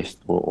at their best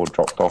or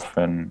dropped off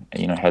and,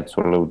 had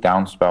sort of little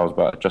down spells,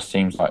 but it just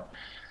seems like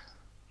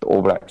the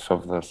All Blacks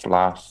of this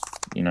last,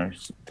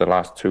 the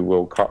last 2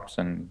 World Cups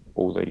and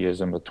all the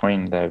years in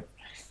between, they're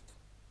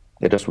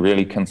just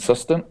really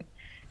consistent.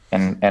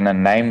 And a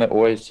name that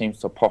always seems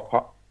to pop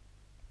up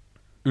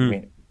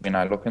when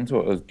I look into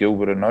it is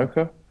Gilbert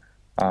Enoka.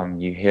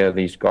 You hear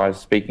these guys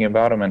speaking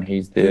about him, and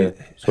he's their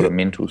sort of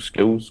mental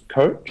skills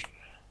coach.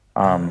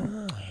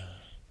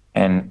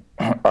 And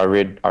I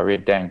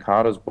read Dan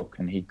Carter's book,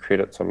 and he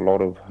credits a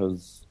lot of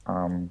his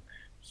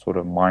sort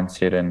of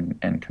mindset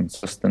and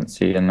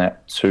consistency in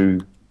that to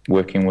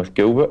working with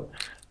Gilbert.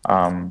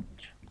 And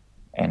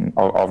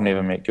I've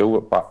never met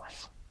Gilbert, but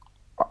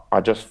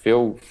I just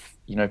feel,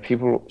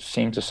 people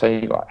seem to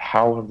say, like,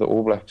 how have the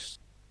All Blacks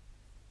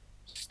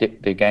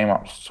stepped their game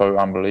up so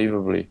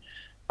unbelievably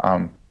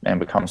and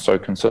become so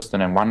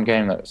consistent? And one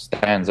game that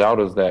stands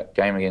out is that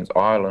game against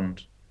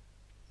Ireland.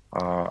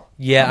 I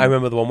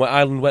remember the one where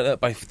Ireland went up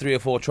by 3 or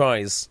 4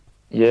 tries.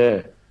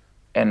 Yeah,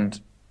 and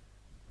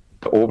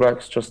the All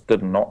Blacks just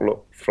did not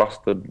look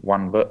flustered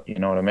one bit, you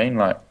know what I mean?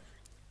 Like,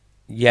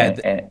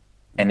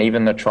 and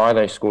even the try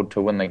they scored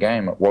to win the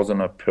game, it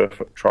wasn't a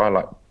perfect try.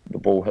 Like, the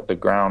ball hit the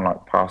ground,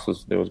 like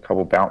passes, there was a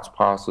couple bounce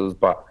passes,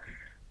 but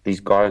these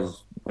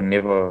guys were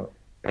never,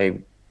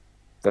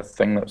 the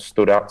thing that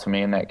stood out to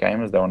me in that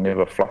game is they were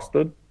never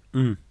flustered.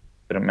 Didn't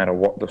matter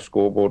what the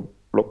scoreboard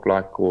looked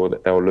like, or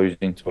that they were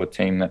losing to a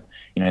team that,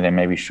 they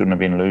maybe shouldn't have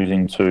been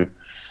losing to.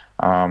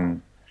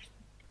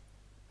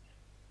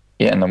 And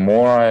the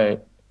more I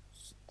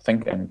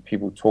think and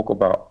people talk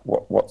about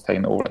what's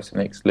taking the All Blacks to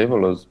the next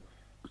level is,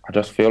 I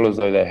just feel as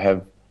though they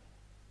have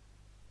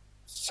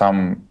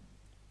some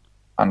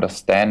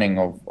understanding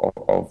of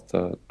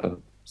the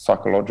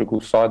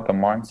psychological side, the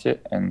mindset,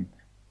 and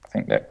I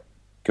think that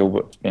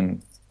Gilbert's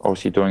been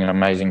obviously doing an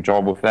amazing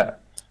job with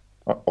that,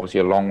 obviously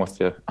along with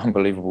the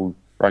unbelievable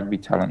rugby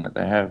talent that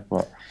they have,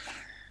 but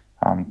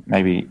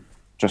maybe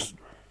just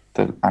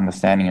the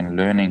understanding and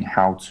learning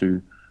how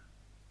to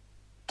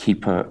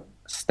keep a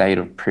state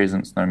of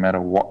presence no matter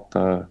what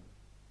the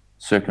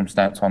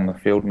circumstance on the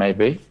field may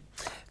be.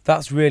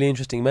 That's really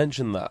interesting you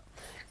mention that,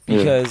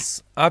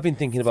 because I've been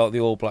thinking about the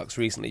All Blacks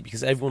recently,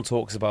 because everyone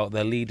talks about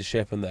their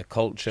leadership and their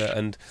culture,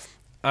 and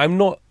I'm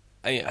not,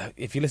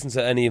 if you listen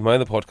to any of my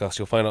other podcasts,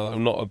 you'll find out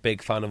I'm not a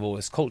big fan of all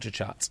this culture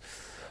chat,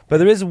 but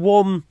there is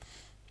one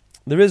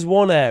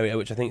area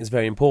which I think is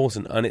very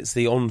important, and it's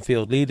the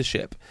on-field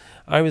leadership.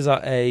 I was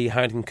at a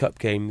Heineken Cup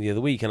game the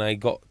other week, and I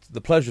got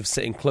the pleasure of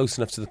sitting close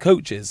enough to the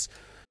coaches.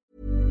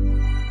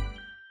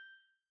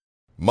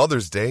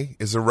 Mother's Day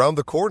is around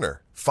the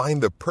corner.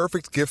 Find the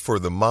perfect gift for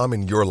the mom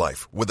in your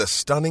life with a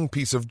stunning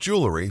piece of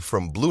jewelry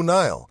from Blue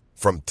Nile.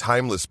 From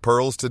timeless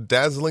pearls to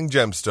dazzling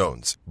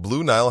gemstones,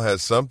 Blue Nile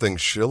has something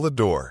she'll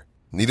adore.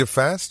 Need it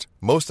fast?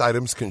 Most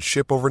items can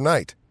ship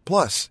overnight.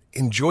 Plus,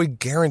 enjoy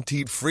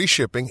guaranteed free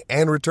shipping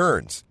and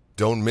returns.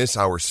 Don't miss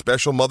our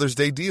special Mother's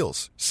Day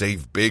deals.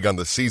 Save big on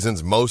the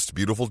season's most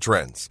beautiful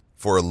trends.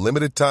 For a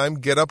limited time,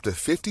 get up to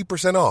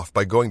 50% off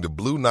by going to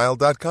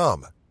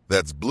BlueNile.com.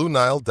 That's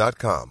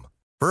BlueNile.com.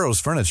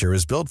 Burrow's furniture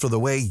is built for the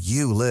way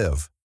you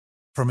live.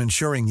 From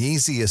ensuring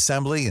easy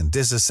assembly and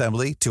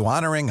disassembly to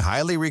honoring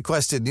highly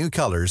requested new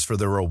colors for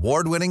their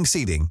award-winning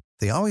seating,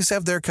 they always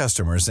have their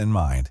customers in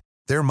mind.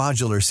 Their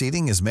modular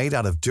seating is made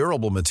out of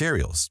durable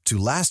materials to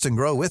last and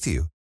grow with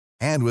you.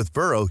 And with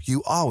Burrow,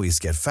 you always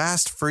get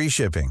fast, free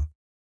shipping.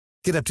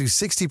 Get up to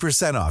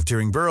 60% off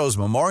during Burrow's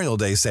Memorial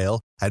Day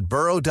sale at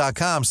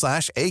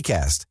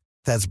burrow.com/ACAST.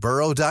 That's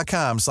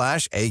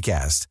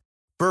burrow.com/ACAST.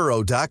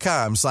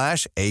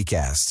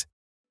 burrow.com/ACAST.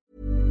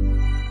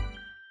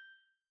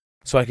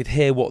 So I could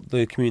hear what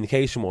the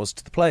communication was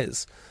to the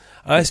players.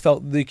 I just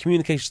felt the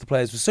communication to the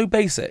players was so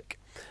basic.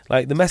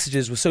 Like, the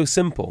messages were so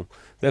simple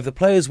that if the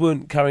players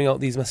weren't carrying out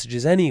these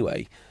messages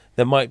anyway,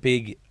 there might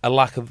be a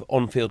lack of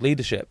on-field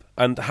leadership,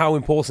 and how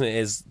important it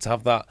is to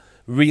have that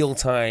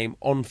real-time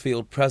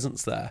on-field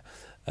presence there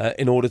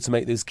in order to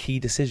make those key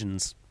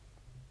decisions.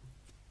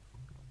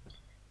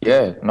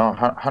 Yeah, no,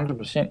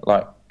 100%.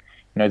 Like,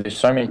 there's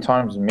so many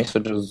times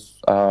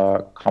messages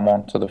come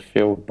onto the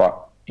field,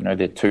 but,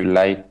 they're too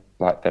late.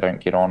 Like, they don't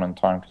get on in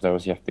time because they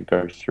always have to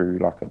go through,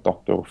 like, a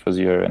doctor or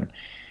physio,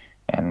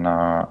 and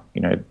at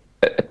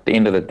the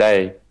end of the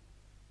day,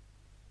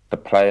 the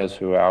players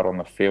who are out on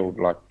the field,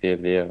 like, they're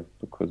there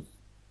because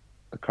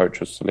the coach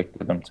has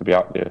selected them to be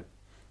out there,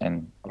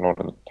 and a lot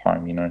of the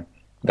time,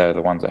 they're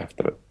the ones that have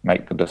to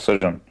make the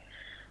decision.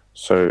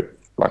 So,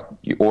 like,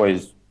 you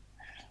always,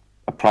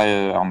 a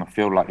player on the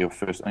field, like, your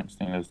first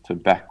instinct is to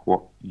back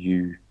what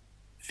you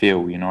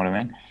feel, you know what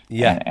I mean?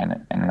 Yeah.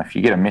 And if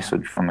you get a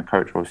message from the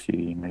coach,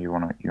 obviously, you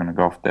want to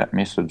go off that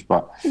message,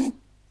 but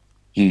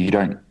we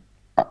don't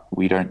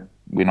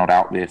we're not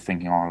out there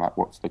thinking, oh, like,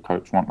 what's the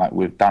coach want? Like,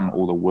 we've done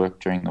all the work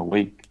during the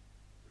week,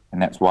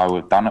 and that's why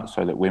we've done it,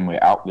 so that when we're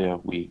out there,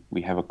 we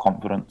have a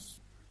confidence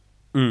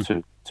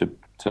to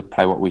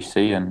play what we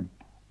see and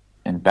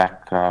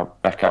back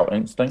our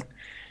instinct.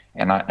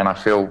 And I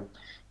feel,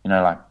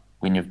 like,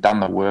 when you've done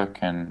the work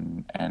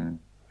and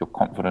you're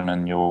confident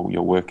in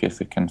your work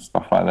ethic and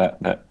stuff like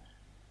that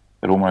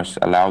it almost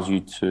allows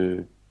you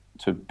to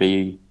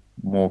be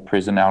more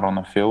present out on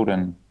the field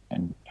and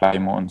play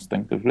more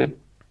instinctively.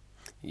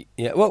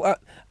 Yeah, well,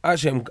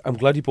 actually, I'm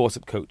glad you brought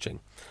up coaching,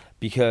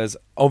 because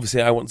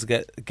obviously I want to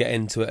get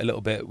into it a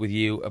little bit with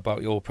you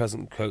about your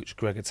present coach,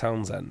 Gregor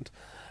Townsend.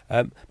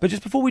 But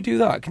just before we do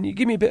that, can you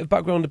give me a bit of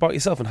background about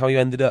yourself and how you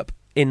ended up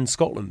in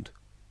Scotland?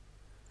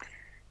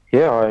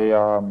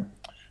 Yeah,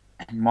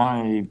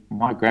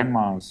 my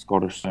grandma is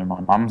Scottish, so my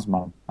mum's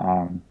mum.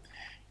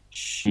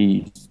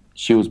 She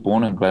was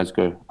born in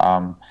Glasgow.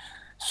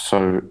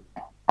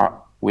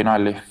 When I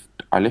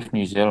left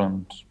New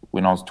Zealand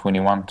when I was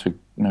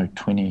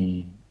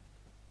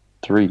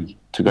 23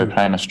 to go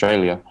play in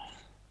Australia.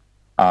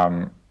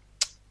 And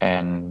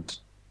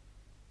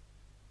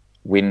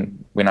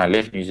when I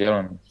left New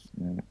Zealand,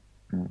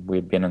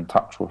 we'd been in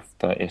touch with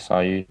the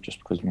SIU just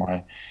because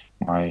my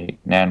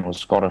nan was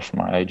Scottish.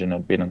 My agent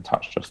had been in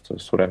touch just to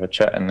sort of have a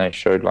chat, and they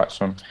showed like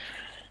some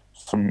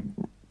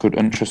good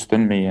interest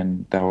in me,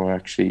 and they were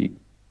actually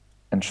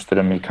interested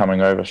in me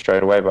coming over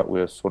straight away, but we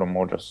were sort of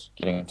more just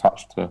getting in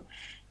touch to,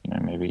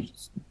 maybe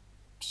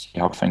see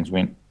how things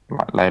went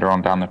like later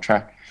on down the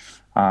track.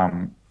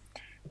 And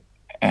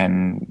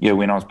yeah,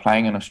 when I was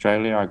playing in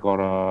Australia, I got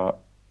a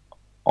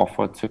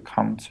offer to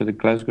come to the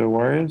Glasgow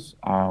Warriors.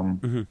 I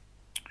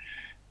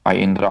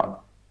ended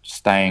up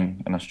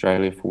staying in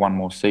Australia for one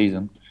more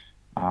season,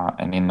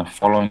 and in the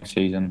following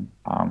season,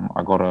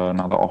 I got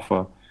another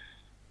offer.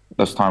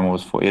 This time it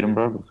was for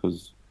Edinburgh,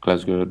 because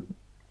Glasgow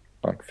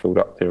had filled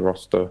up their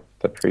roster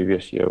the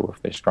previous year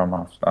with their scrum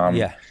halves.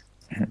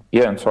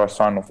 Yeah, and so I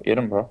signed with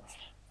Edinburgh,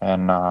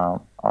 and I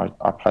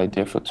played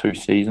there for 2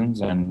 seasons,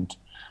 and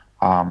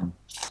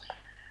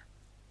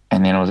then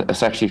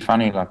it's actually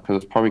funny,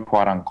 because it's probably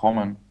quite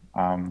uncommon,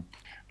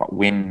 but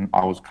when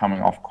I was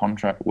coming off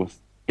contract with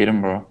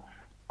Edinburgh,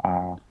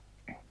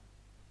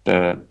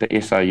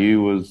 the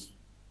SIU was,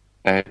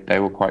 they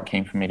were quite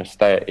keen for me to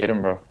stay at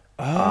Edinburgh.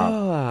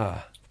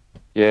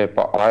 Yeah,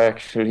 but I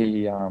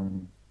actually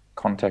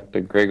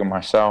contacted Gregor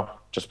myself,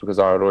 just because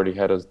I had already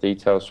had his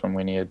details from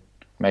when he had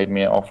made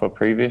me an offer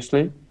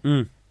previously.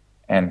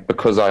 And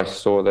because I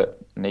saw that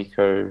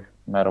Nico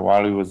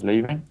Matawalu was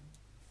leaving.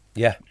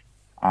 Yeah.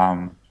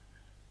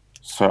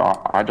 So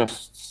I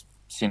just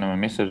sent him a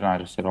message, and I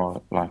just said,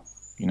 I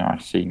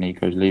see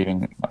Nico's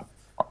leaving.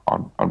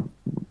 I'd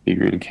be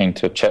really keen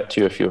to chat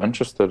to you if you're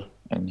interested.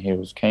 And he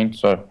was keen.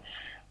 So,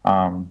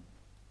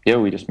 yeah,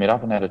 we just met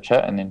up and had a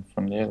chat. And then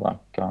from there,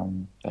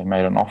 they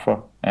made an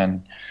offer.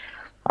 And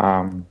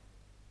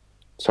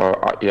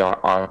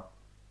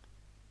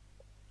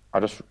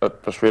it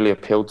just really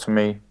appealed to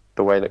me,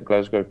 the way that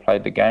Glasgow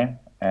played the game.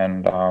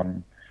 And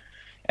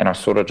I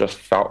sort of just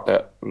felt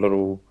that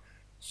little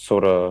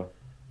sort of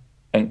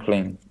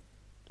inkling,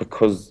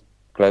 because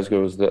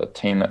Glasgow was the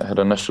team that had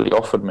initially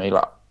offered me.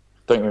 Don't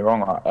get me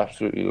wrong, I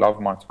absolutely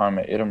loved my time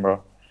at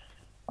Edinburgh,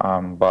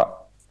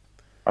 but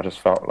I just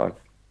felt like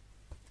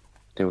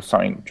there was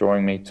something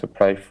drawing me to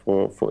play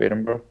for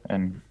Edinburgh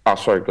and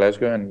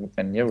Glasgow,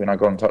 and yeah, when I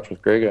got in touch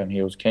with Gregor and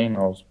he was keen,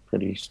 I was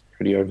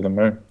pretty over the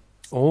moon.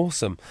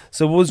 Awesome.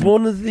 So was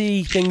one of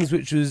the things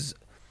which was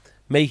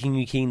making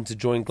you keen to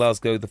join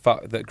Glasgow the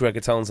fact that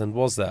Gregor Townsend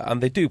was there?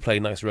 And they do play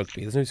nice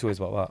rugby, there's no two ways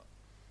about that.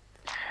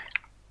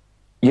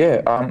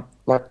 Yeah, I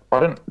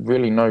didn't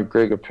really know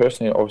Gregor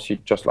personally. Obviously,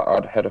 just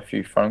I'd had a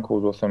few phone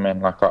calls with him,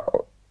 and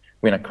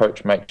when a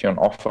coach makes you an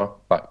offer,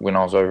 when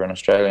I was over in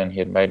Australia and he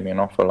had made me an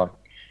offer,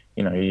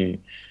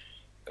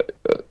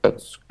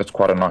 it's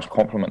quite a nice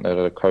compliment that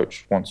a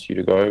coach wants you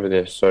to go over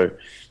there. So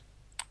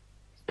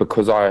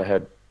because I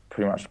had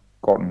pretty much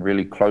gotten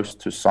really close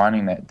to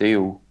signing that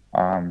deal,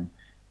 and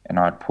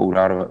I'd pulled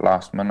out of it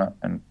last minute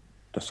and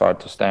decided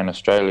to stay in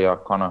Australia, I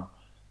kind of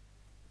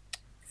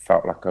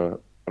felt like a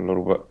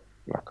little bit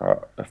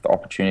if the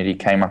opportunity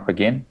came up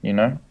again,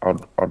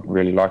 I'd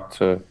really like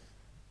to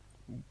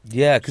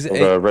because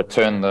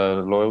return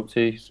the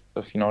loyalty,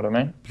 if you know what I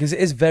mean. Because it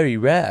is very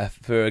rare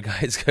for a guy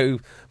to go,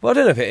 well, I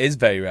don't know if it is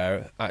very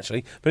rare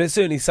actually, but it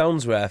certainly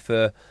sounds rare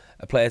for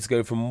a player to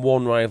go from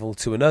one rival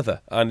to another.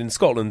 And in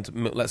Scotland,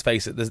 let's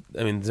face it, there's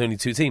only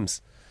 2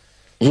 teams.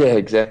 Yeah,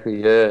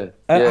 exactly. Yeah.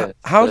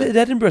 How did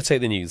Edinburgh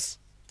take the news?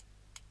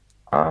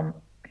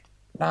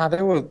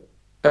 They were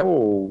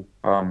all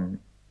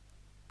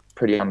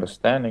pretty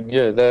understanding.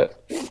 Yeah,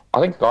 I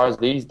think guys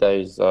these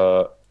days,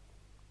 I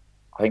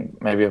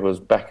think maybe it was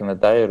back in the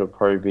day, it'll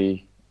probably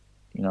be,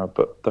 a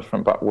bit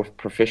different. But with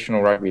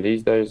professional rugby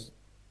these days,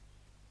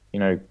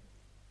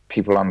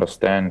 people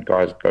understand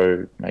guys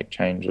go make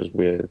changes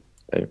where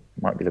they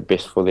might be the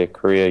best for their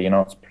career.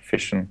 It's a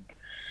profession.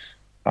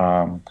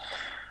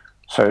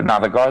 So now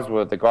the guys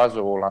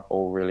were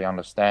all really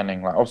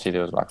understanding. Like obviously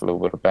there was like a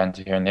little bit of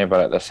banter here and there, but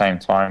at the same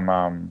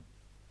time,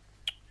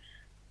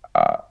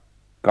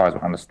 guys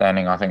were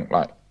understanding. I think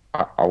like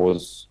I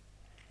was,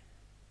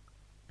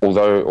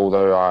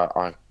 although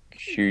I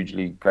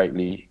hugely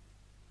greatly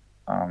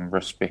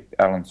respect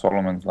Alan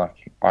Solomon's.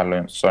 Like I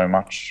learned so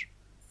much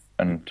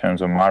in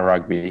terms of my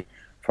rugby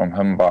from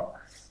him, but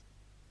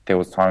there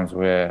was times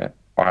where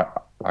I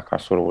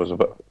sort of was a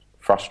bit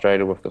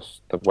frustrated with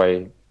the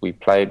way we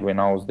played when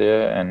I was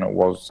there, and it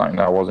was something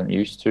that I wasn't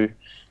used to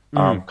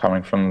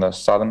coming from the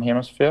Southern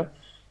Hemisphere.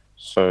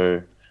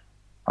 So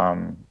I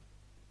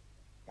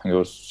think it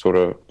was sort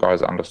of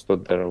guys that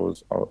understood that I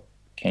was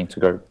keen to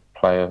go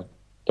play a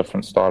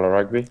different style of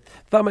rugby.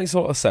 That makes a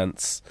lot of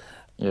sense.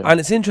 Yeah.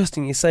 And it's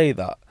interesting you say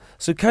that.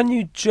 So can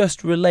you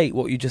just relate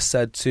what you just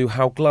said to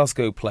how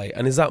Glasgow play?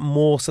 And is that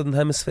more Southern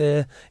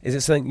Hemisphere? Is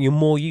it something you're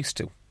more used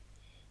to?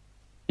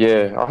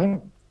 Yeah, I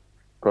think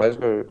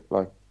Glasgow,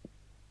 like,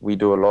 we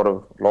do a lot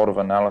of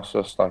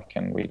analysis, like,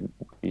 and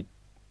we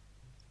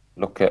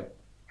look at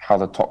how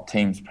the top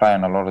teams play,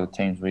 and a lot of the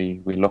teams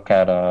we look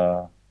at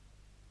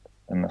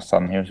in the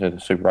Southern Hemisphere, the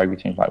Super Rugby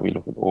teams, like we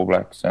look at the All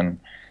Blacks and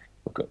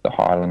look at the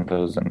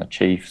Highlanders and the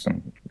Chiefs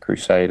and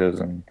Crusaders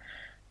and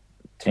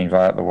teams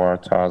like that, the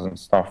Waratahs and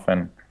stuff,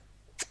 and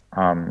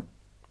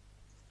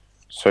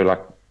so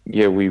like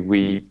yeah,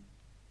 we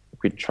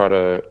try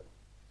to.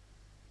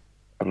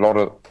 A lot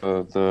of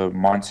the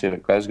mindset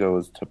at Glasgow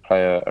is to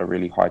play a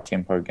really high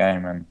tempo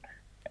game and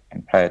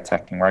play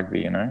attacking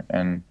rugby, you know.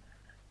 And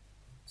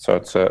so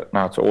it's an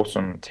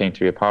awesome team to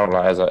be a part of.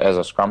 Like as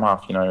a scrum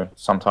half, you know,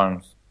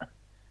 sometimes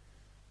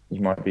you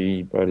might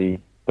be a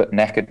bit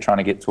knackered trying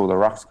to get to all the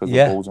rucks because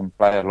the ball's in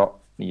play a lot.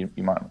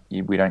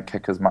 We don't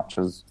kick as much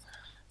as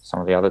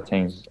some of the other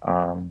teams.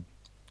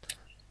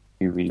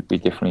 We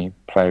definitely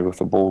play with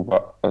the ball,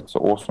 but it's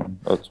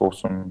awesome. It's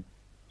awesome.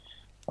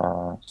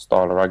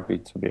 Style of rugby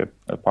to be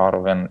a part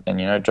of, and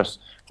you know, just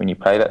when you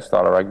play that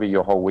style of rugby,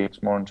 your whole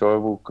week's more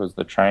enjoyable because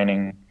the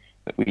training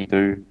that we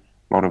do,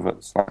 a lot of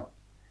it's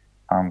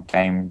like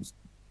games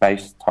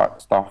based type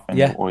stuff, and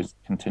you're always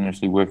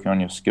continuously working on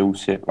your skill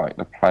set. Like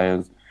the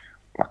players,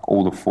 like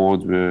all the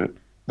forwards,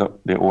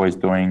 they're always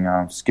doing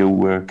skill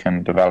work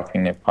and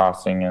developing their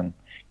passing and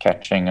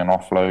catching and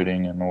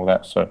offloading and all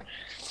that. So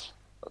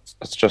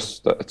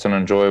it's an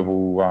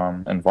enjoyable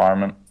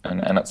environment,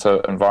 and it's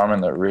an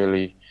environment that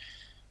really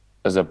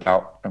is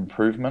about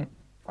improvement,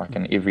 like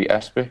in every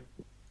aspect.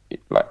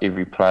 Like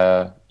every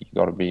player, you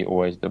got to be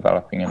always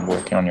developing and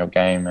working on your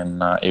game,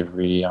 and all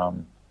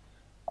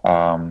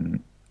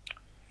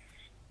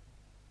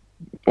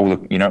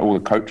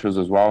the coaches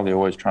as well. They're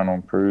always trying to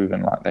improve,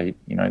 and like they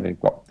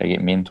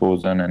get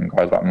mentors in, and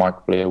guys like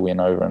Mike Blair went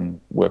over and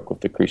worked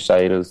with the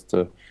Crusaders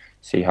to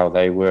see how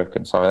they work,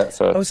 and so that's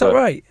is that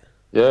right?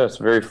 Yeah, it's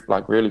a very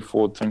really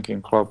forward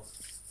thinking club.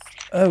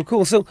 Oh,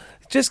 cool. So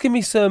just give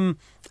me some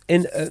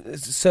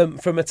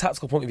from a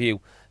tactical point of view,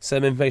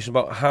 some information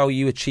about how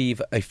you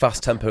achieve a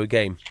fast tempo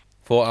game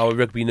for our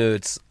rugby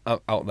nerds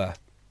out there.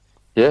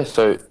 Yeah,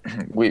 so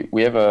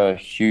we have a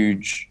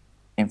huge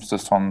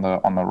emphasis on the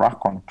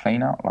ruck, on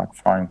clean out, like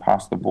firing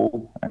past the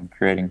ball and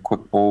creating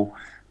quick ball.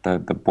 The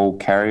ball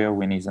carrier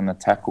when he's in the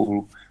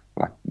tackle,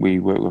 like we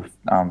work with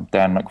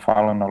Dan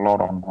McFarlane a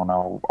lot on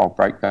our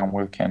breakdown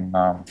work and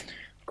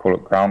call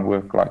it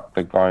groundwork, like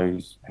the guy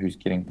who's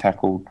getting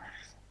tackled,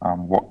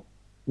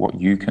 what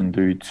you can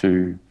do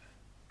to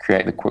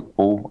create the quick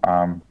ball.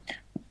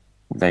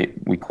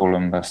 We call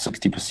him the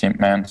 60%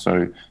 man.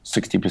 So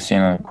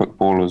 60% of the quick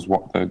ball is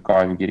what the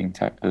guy who getting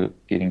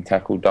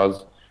tackled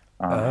does,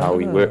 how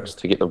he works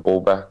to get the ball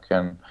back,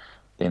 and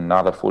then the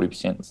other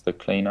 40% is the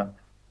cleaner,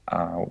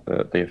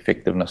 the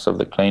effectiveness of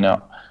the clean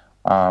out.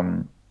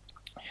 And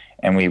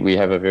we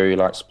have a very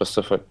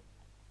specific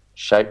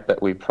shape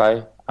that we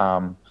play,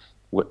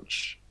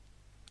 which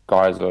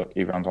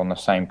everyone's on the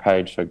same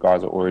page, so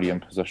guys are already in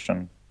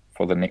position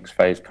for the next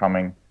phase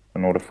coming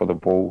in order for the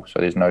ball, so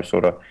there's no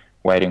sort of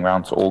waiting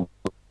around to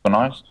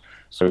organise.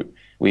 So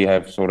we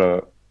have sort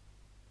of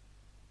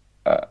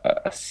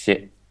a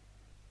set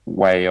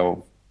way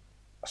of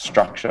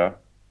structure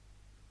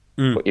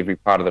for every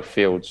part of the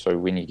field, so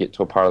when you get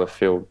to a part of the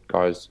field,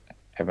 guys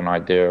have an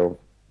idea of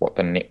what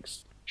the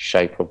next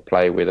shape of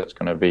play, whether it's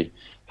going to be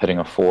hitting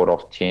a forward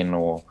off 10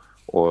 or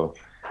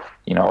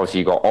obviously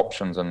you got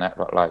options in that,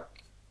 but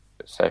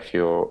say if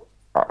you're,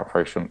 I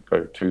probably shouldn't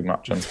go too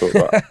much into it,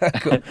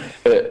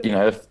 but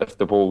if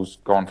the ball's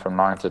gone from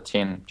 9 to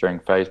 10 during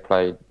phase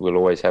play, we'll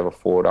always have a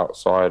forward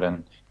outside,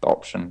 and the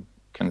option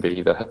can be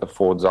either hit the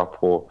forwards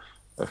up, or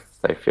if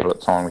they feel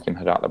it's on, we can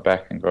hit out the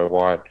back and go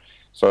wide.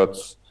 So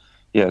it's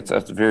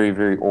very,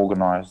 very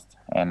organised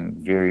and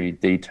very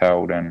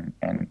detailed, and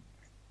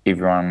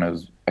everyone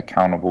is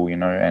accountable,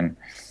 and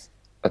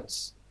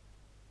it's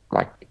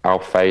like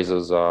our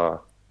phases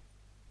are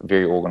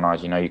very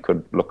organised. You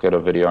could look at a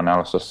video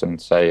analysis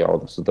and say, oh,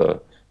 this is the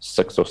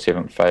 6th or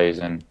 7th phase,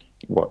 and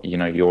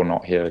you're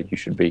not here, you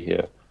should be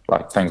here,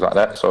 things like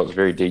that. So it's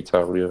very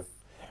detailed. Yeah.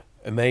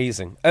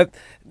 Amazing.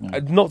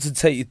 Not to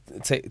take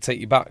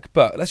you back,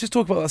 but let's just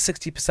talk about that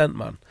 60%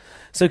 man.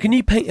 So can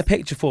you paint a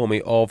picture for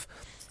me of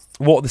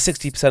what the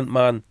 60%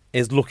 man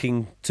is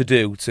looking to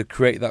do to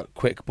create that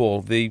quick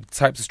ball, the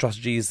types of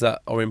strategies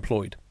that are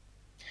employed?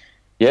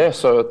 Yeah,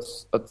 so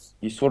it's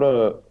you sort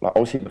of like,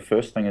 obviously the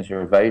first thing is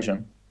your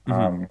evasion,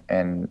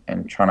 and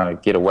trying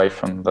to get away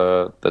from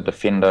the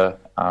defender,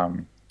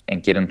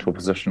 and get into a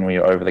position where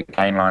you're over the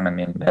gain line, and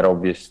then that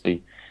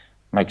obviously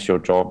makes your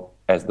job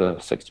as the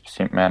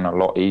 60% man a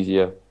lot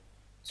easier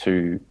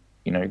to,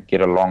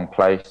 get a long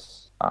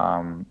place.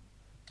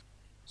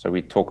 So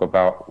we talk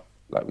about,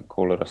 like, we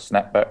call it a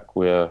snapback,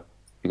 where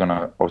you're going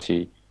to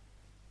obviously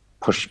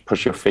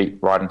push your feet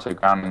right into the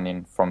ground, and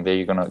then from there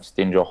you're going to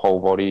extend your whole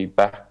body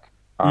back.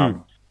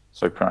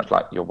 So pretty much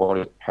like your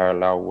body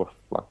parallel with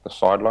like the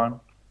sideline,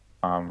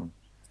 and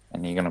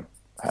you're going to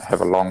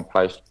have a long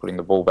place, putting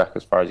the ball back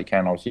as far as you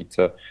can, obviously,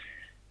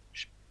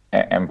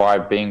 and by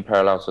being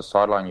parallel to the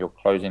sideline, you're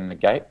closing the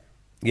gate.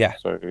 Yeah.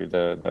 So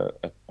the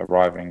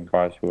arriving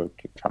guys who are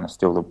trying to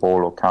steal the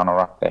ball or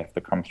counter-up, they have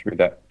to come through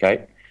that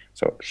gate.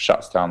 So it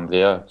shuts down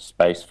their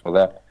space for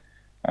that,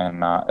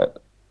 and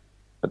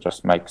it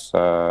just makes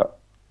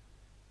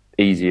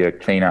easier,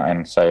 cleaner.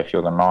 And say if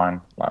you're the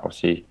 9, like,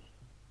 obviously,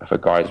 if a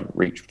guy's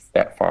reached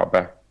that far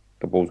back,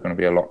 the ball's going to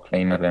be a lot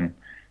cleaner than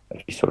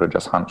if he's sort of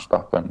just hunched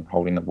up and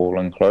holding the ball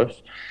in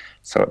close.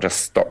 So it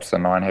just stops the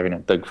 9 having to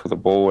dig for the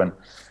ball. And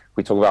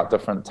we talk about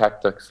different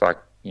tactics, like,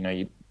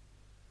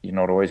 you're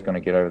not always going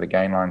to get over the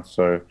gain line,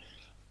 so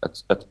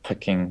it's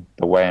picking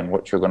the way in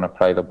which you're going to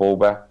play the ball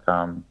back.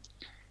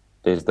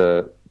 There's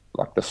the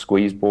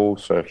squeeze ball,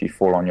 so if you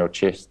fall on your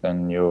chest,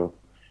 then you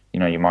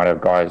might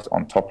have guys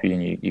on top of you,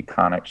 and you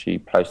can't actually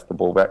place the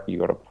ball back. You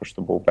got to push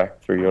the ball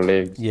back through your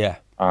legs. Yeah.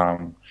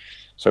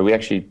 So we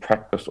actually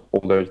practice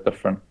all those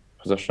different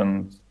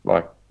positions,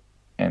 like,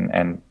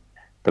 and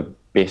the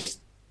best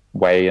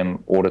way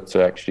in order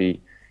to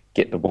actually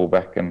get the ball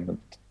back in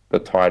the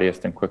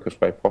tidiest and quickest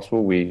way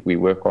possible. We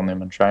work on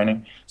them in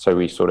training, so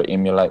we sort of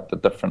emulate the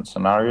different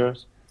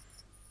scenarios.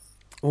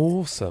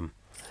 Awesome.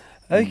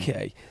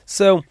 Okay,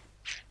 so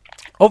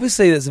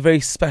obviously there's a very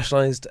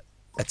specialised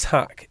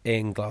attack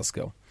in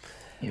Glasgow.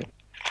 Yeah.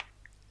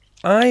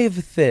 I have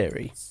a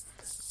theory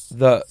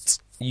that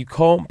you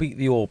can't beat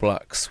the All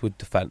Blacks with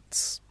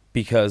defence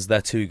because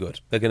they're too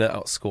good. They're going to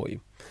outscore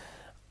you.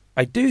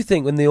 I do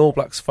think when the All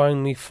Blacks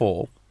finally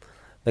fall,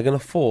 they're going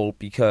to fall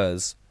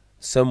because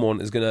someone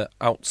is going to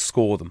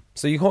outscore them.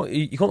 So you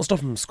can't stop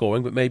them from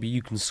scoring, but maybe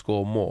you can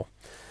score more.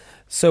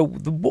 So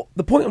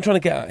the point I'm trying to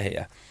get at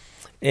here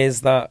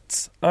is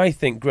that I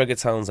think Gregor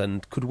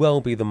Townsend could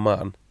well be the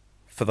man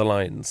for the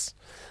Lions.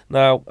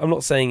 Now, I'm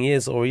not saying he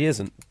is or he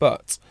isn't,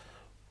 but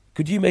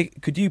could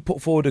you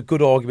put forward a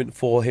good argument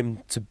for him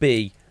to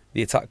be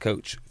the attack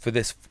coach for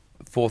this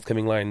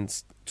forthcoming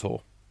Lions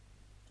tour?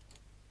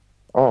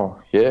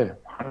 Oh yeah,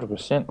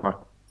 100%. Like,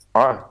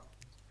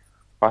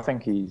 I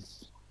think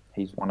he's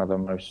one of the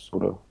most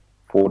sort of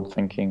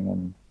forward-thinking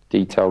and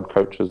detailed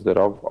coaches that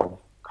I've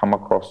come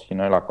across.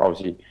 Like,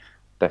 obviously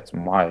that's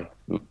my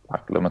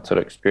limited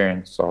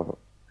experience. I've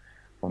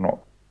not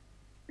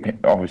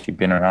obviously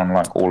been around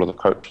like all of the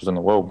coaches in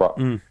the world, but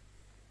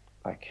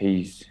like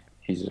he's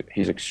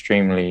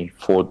extremely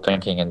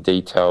forward-thinking and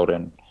detailed,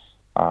 and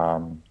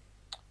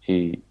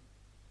he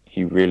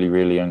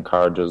really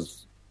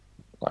encourages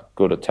like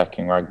good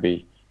attacking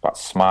rugby, but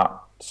smart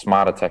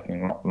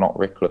attacking, not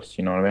reckless.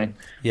 You know what I mean?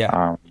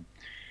 Yeah.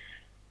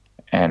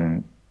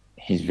 And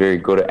he's very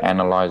good at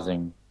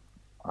analysing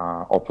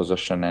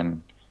opposition,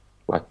 and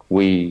like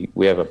we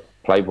have a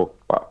playbook,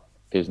 but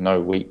there's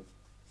no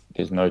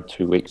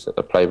 2 weeks that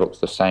the playbook's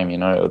the same.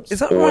 It's Is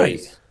that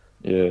always, right?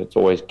 Yeah, it's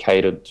always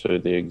catered to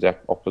the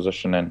exact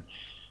opposition, and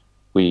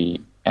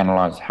we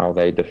analyse how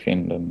they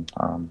defend and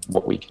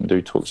what we can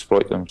do to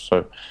exploit them.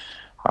 So,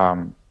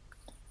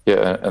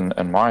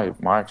 in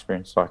my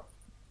experience, like,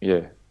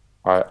 yeah,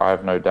 I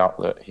have no doubt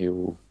that he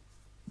will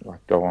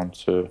like go on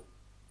to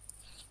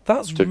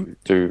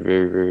do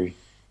very, very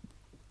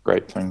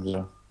great things.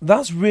 Yeah.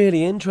 That's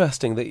really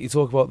interesting that you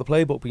talk about the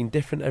playbook being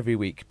different every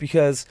week,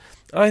 because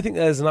I think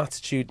there's an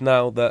attitude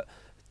now that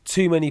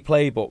too many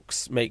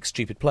playbooks make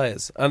stupid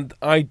players, and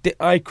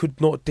I could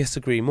not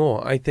disagree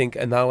more. I think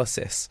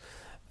analysis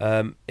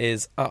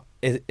is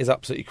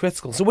absolutely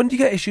critical. So when do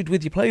you get issued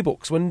with your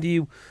playbooks? When do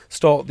you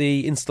start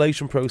the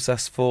installation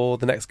process for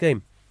the next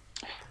game?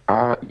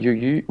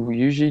 We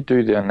usually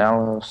do the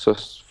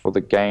analysis for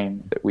the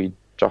game that we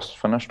just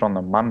finished on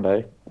the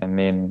Monday, and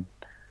then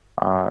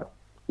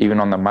even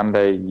on the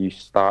Monday you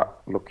start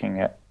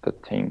looking at the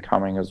team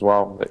coming as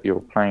well that you're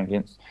playing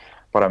against.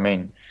 But I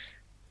mean,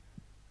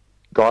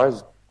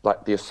 guys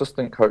like the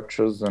assistant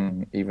coaches,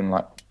 and even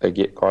like they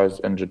get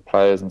guys, injured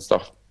players and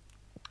stuff,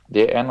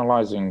 they're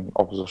analysing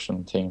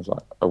opposition teams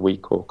like a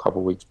week or a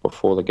couple of weeks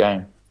before the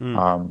game.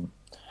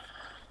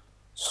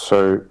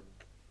 So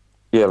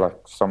yeah,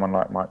 like someone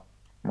like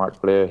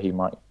Mike Blair, he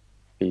might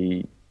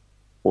be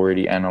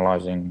already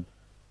analysing.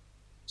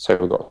 Say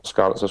we've got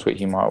Scarlets this week,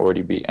 he might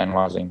already be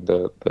analysing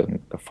the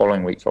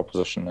following week's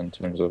opposition in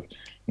terms of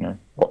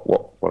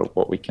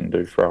what we can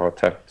do for our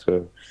attack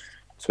to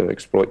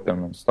exploit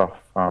them and stuff.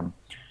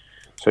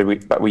 We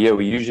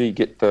usually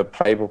get the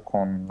playbook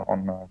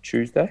on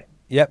Tuesday.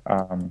 Yep.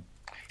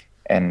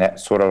 And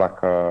that's sort of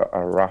like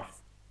a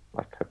rough,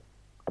 like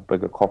a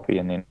bigger copy.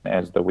 And then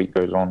as the week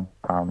goes on,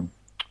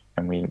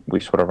 and we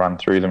sort of run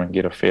through them and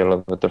get a feel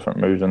of the different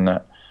moves in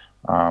that,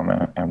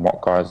 and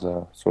what guys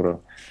are sort of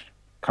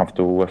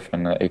comfortable with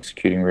and are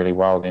executing really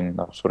well, then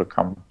they'll sort of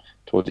come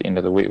towards the end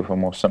of the week with a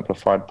more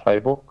simplified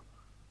playbook.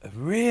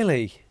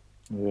 Really?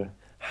 Yeah.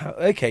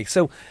 Okay,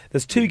 so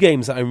there's two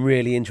games that I'm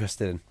really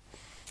interested in.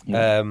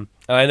 Yeah. And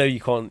I know you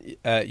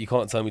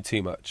can't tell me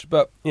too much,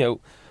 but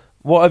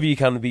whatever you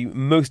can be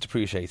most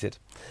appreciated.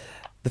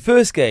 The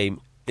first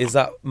game is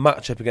that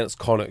matchup against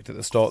Connacht at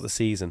the start of the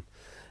season.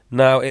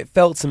 Now, it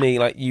felt to me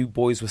like you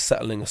boys were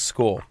settling a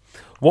score.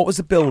 What was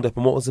the build-up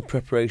and what was the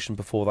preparation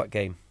before that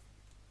game?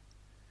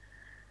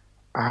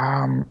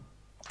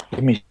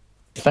 Let me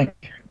think.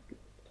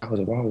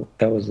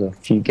 That was a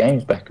few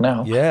games back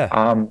now.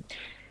 Yeah.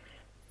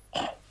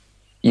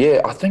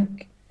 Yeah, I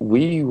think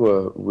we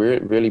were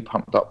really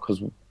pumped up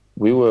because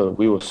we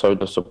were so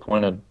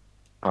disappointed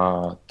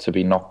to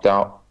be knocked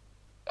out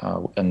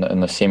in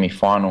the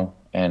semi-final,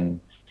 and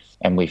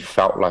we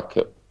felt like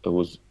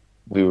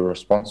we were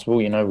responsible.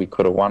 We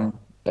could have won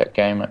that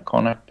game at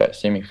Connacht, that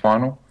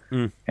semi-final,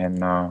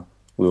 and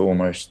we were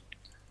almost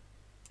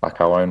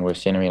like our own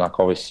worst enemy. Like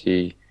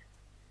obviously,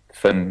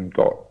 Finn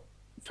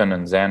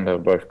and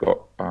Xander both got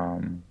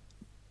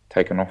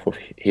taken off with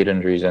head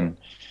injuries, and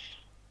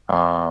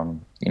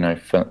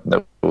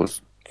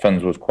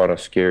Finn's was quite a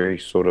scary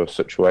sort of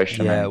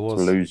situation. Yeah, and it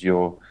was.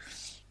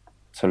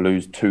 To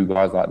lose two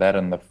guys like that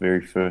in the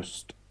very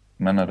first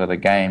minute of the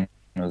game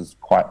was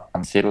quite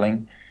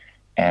unsettling,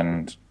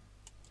 and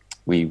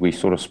we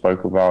sort of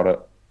spoke about it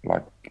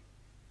like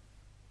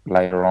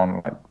later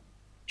on, like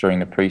during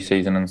the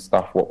preseason and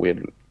stuff, what we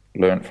had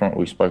learned from it.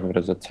 We spoke of it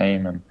as a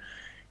team, and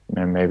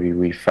maybe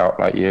we felt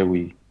like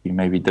we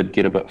maybe did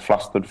get a bit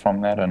flustered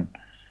from that, and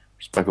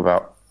we spoke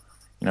about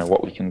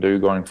what we can do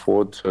going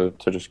forward to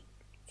just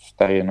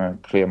stay in a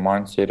clear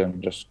mindset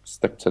and just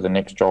stick to the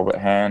next job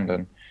at hand.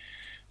 And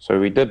so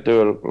we did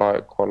do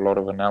quite a lot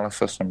of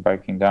analysis and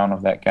breaking down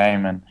of that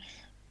game. And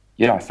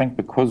I think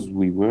because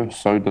we were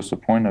so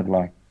disappointed,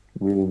 like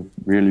we were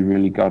really,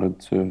 really gutted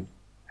to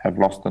have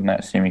lost in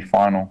that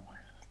semi-final.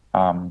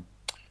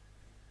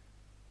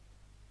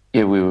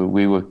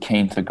 We were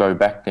keen to go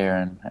back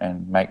there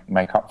and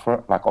make up for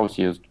it. Like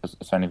obviously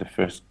it's only the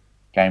first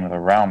game of the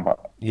round, but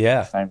at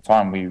the same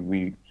time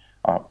we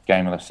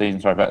game of the season.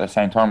 Sorry, but at the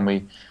same time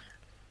we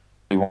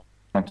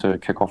wanted to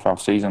kick off our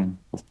season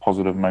with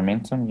positive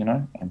momentum,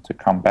 and to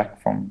come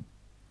back from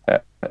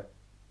that, because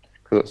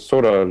it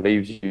sort of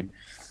leaves you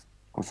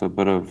with a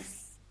bit of,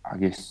 I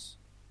guess,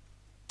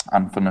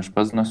 unfinished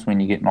business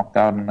when you get knocked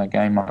out in a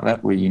game like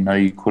that, where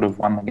you could have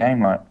won the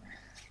game. Like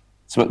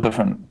it's a bit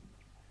different.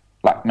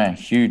 Like, man,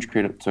 huge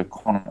credit to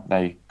Connacht.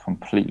 They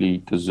completely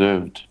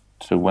deserved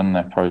to win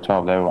that Pro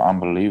 12. They were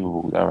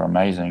unbelievable. They were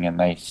amazing, and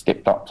they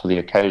stepped up to the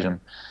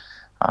occasion.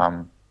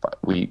 But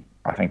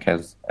I think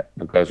as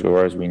the Glasgow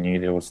Warriors, we knew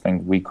there was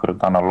things we could have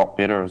done a lot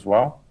better as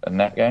well in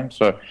that game.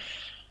 So,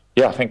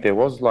 I think there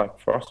was,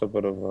 for us, a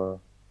bit of a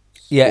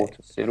score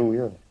to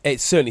settle, It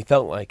certainly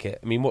felt like it.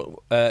 I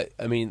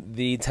mean,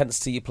 the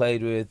intensity you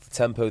played with, the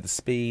tempo, the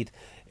speed,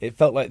 it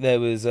felt like there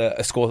was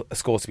a score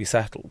to be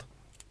settled.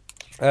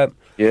 Definitely.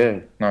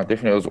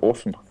 It was an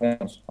awesome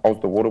performance. I was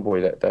the water boy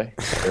that day.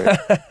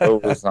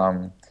 So it was,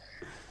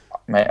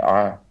 mate,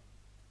 I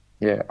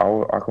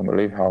couldn't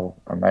believe how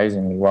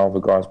amazingly well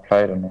the guys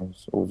played, and it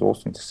was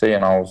awesome to see.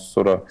 And I was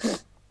sort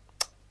of,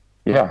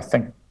 I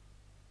think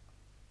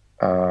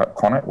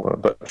Connacht were a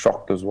bit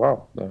shocked as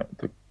well.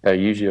 They're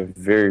usually a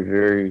very,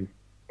 very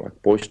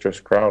boisterous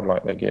crowd.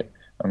 Like they get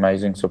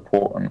amazing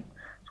support, and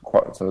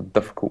it's a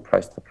difficult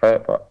place to play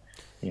it. But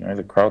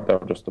the crowd, they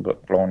were just a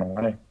bit blown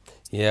away.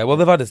 Yeah, well,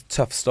 they've had a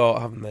tough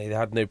start, haven't they? They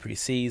had no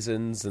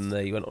pre-seasons, and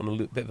they went on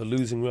a bit of a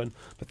losing run.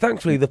 But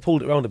thankfully, they've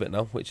pulled it around a bit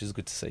now, which is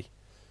good to see.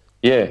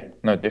 Yeah,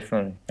 no,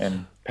 definitely.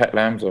 And Pat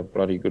Lamb's a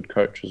bloody good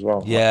coach as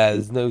well. Yeah,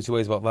 there's no two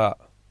ways about that.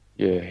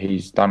 Yeah,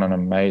 he's done an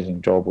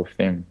amazing job with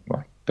them.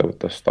 Like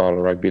the style of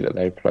rugby that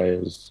they play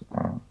is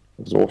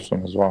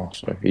awesome as well.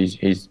 So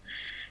he's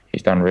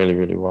done really,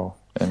 really well,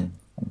 and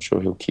I'm sure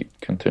he'll keep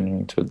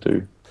continuing to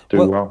do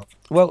well.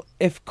 Well,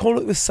 if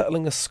Connacht was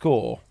settling a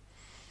score,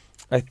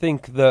 I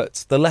think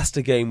that the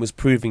Leicester game was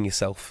proving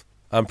yourself,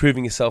 and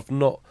proving yourself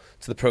not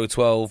to the Pro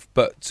 12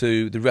 but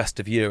to the rest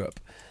of Europe.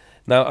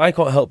 Now, I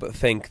can't help but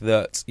think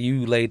that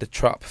you laid a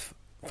trap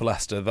for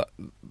Leicester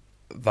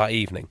that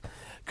evening.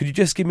 Could you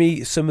just give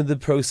me some of the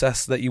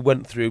process that you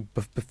went through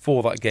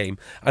before that game?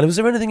 And was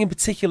there anything in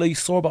particular you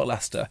saw about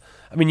Leicester?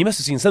 I mean, you must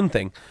have seen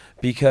something,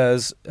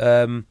 because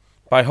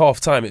by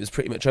half-time it was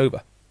pretty much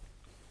over.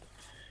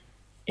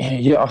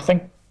 Yeah, I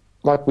think,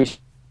 like we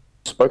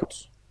spoke,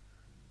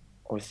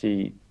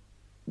 obviously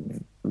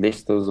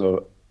Leicester's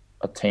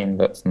a team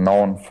that's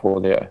known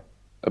for their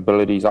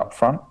abilities up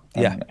front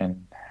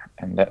and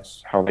and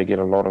that's how they get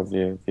a lot of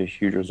their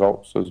huge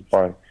results, is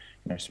by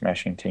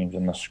smashing teams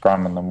in the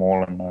scrum and the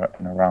maul and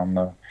around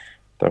the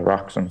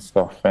rucks and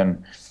stuff.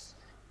 And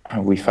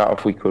we felt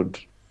if we could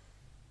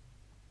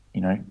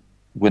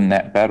win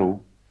that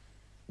battle,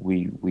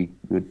 we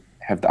would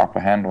have the upper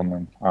hand on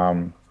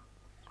them.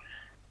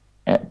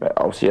 But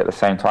obviously at the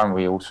same time,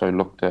 we also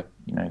looked at,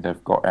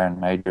 they've got Aaron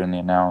Major in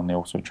there now, and they're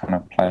also trying to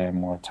play a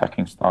more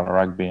attacking style of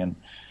rugby, and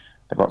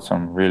they've got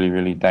some really,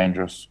 really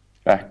dangerous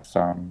backs.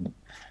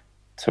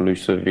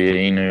 Talusa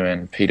Viainu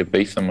and Peter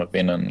Beetham have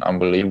been in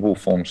unbelievable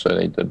form, so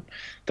they did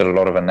a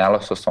lot of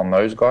analysis on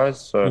those guys.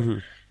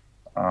 So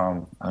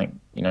I think,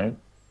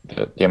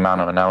 the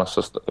amount of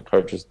analysis that the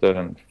coaches did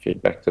and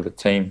feedback to the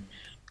team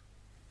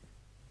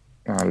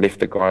left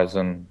the guys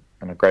in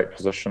a great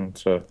position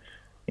to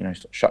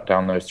shut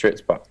down those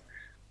threats. But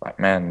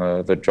man,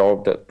 the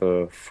job that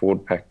the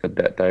forward pack did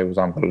that day was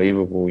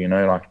unbelievable.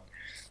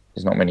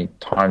 There's not many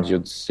times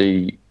you'd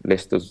see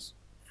Leicester's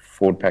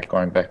forward pack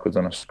going backwards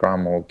in a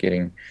scrum or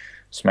getting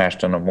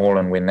smashed in a maul,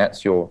 and when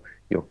that's your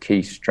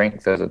key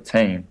strength as a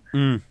team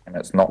and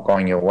it's not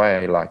going your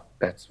way,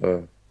 that's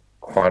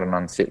quite an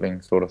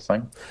unsettling sort of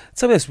thing.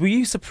 So this, were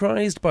you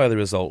surprised by the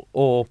result,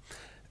 or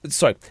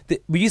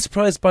were you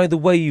surprised by the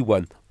way you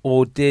won?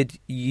 Or did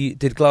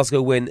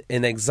Glasgow win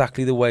in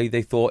exactly the way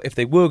they thought if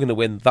they were going to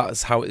win,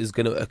 that's how it is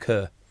going to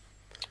occur?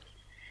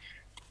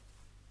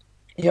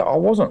 Yeah, I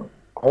wasn't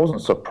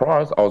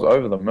surprised. I was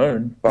over the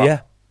moon. But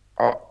yeah.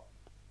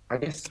 I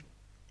guess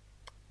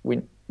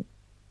the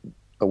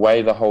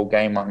way the whole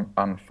game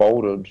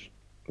unfolded,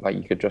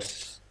 you could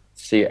just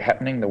see it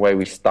happening. The way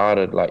we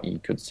started, you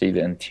could see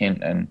the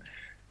intent and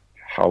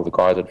how the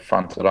guys had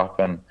fronted up,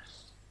 and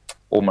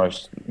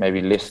almost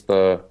maybe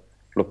Leicester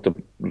looked a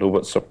little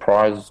bit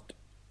surprised.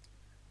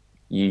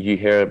 You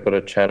hear a bit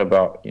of chat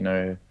about,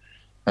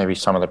 maybe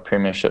some of the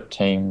Premiership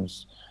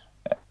teams,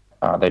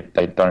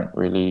 they don't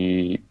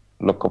really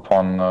look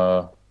upon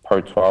the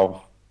Pro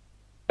 12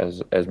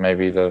 as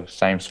maybe the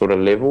same sort of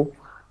level.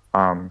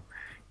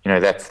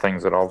 That's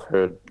things that I've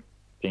heard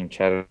being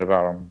chatted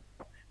about.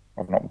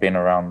 I've not been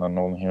around the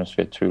Northern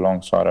Hemisphere too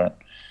long, so I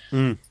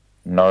don't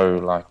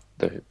know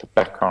the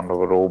background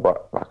of it all,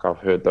 but I've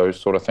heard those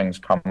sort of things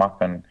come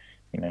up, and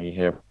you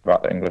hear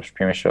about the English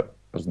Premiership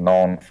is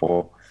known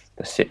for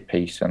the set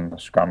piece and the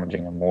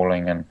scrummaging and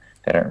mauling, and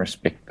they don't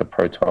respect the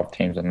Pro 12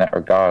 teams in that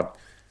regard.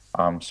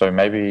 So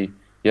maybe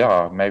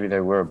they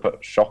were a bit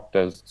shocked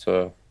as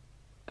to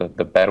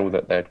the battle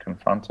that they had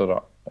confronted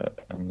up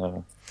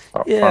front.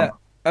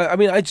 I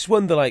mean, I just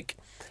wonder,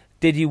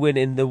 did you win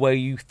in the way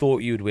you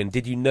thought you would win?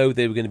 Did you know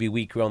they were going to be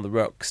weaker on the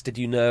rucks? Did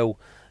you know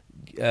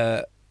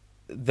that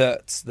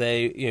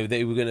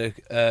they were going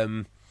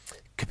to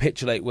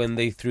capitulate when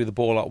they threw the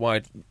ball out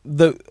wide?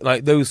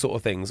 Those sort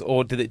of things,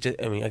 or did it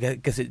just? I mean, I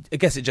guess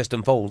it just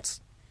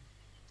unfolds.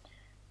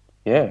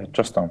 Yeah, it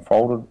just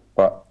unfolded.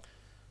 But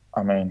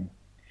I mean,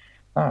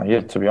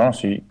 to be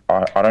honest with you,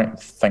 I don't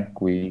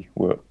think we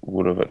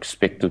would have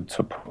expected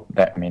to put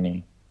that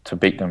many to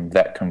beat them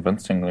that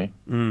convincingly.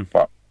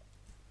 But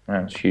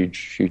man, it's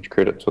huge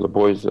credit to the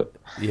boys that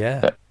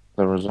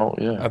the result.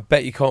 Yeah, I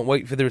bet you can't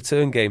wait for the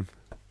return game.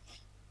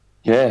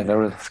 Yeah,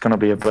 it's going to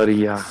be a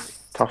bloody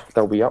tough.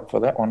 They'll be up for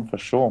that one for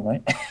sure,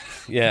 mate.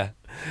 Yeah.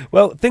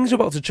 Well, things are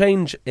about to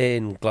change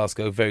in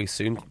Glasgow very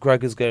soon.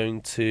 Greg is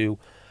going to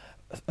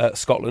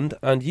Scotland,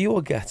 and you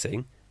are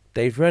getting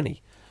Dave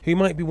Rennie, who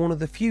might be one of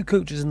the few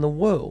coaches in the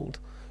world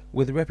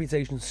with a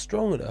reputation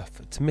strong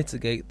enough to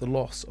mitigate the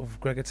loss of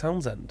Gregor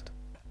Townsend.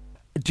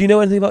 Do you know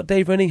anything about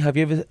Dave Rennie? Have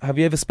you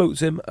ever spoke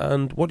to him,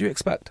 and what do you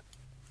expect?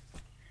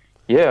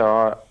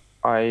 Yeah,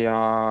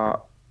 I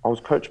was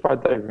coached by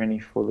Dave Rennie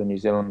for the New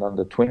Zealand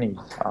under-20s.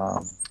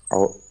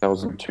 That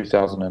was in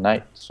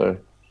 2008, so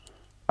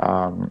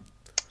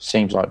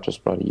seems like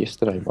just bloody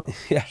yesterday, but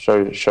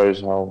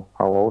shows how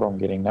old I'm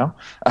getting now.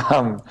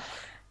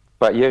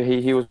 But yeah,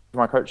 he was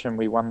my coach, and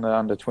we won the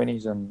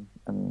under-20s in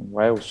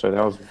Wales, so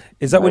that was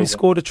Is that amazing. When he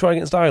scored a try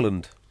against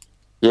Ireland?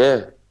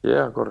 Yeah,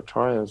 I got a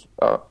try.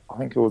 I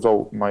think it was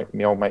my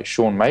old mate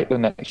Sean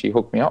Maitland actually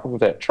hooked me up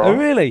with that try. Oh,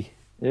 really?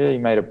 Yeah, he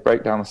made a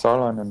break down the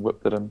sideline and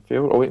whipped it in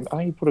field. I think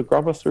he put a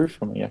grubber through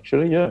for me,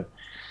 actually, yeah.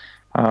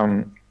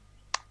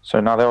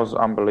 So, that was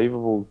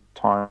unbelievable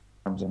times,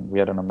 and we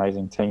had an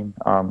amazing team.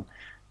 So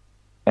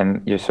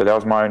that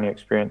was my only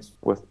experience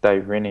with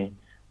Dave Rennie.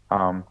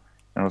 And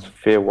it was a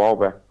fair while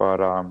back,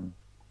 but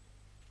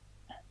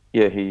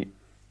he's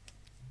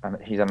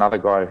another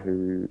guy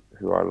who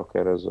I look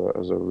at as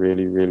a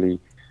really, really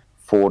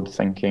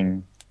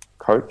forward-thinking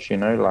coach,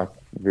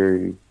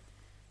 very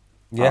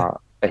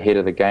ahead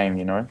of the game,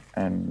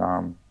 and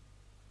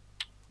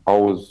I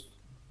was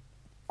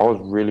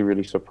really,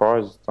 really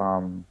surprised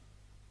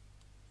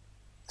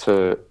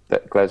to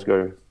that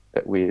Glasgow,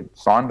 that we had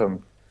signed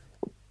him.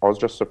 I was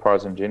just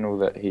surprised in general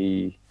that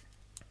he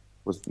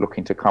was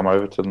looking to come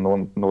over to the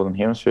Northern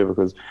Hemisphere,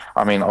 because,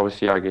 I mean,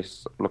 obviously, I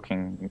guess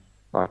looking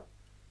like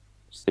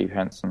Steve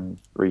Hansen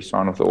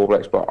re-signed with the All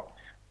Blacks, but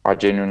I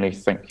genuinely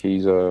think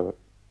he's a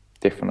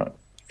definite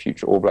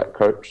future All Black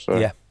coach.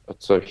 So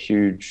it's a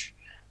huge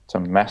a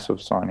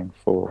massive signing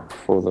for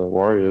the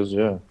Warriors.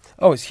 Yeah.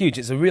 Oh, it's huge.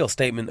 It's a real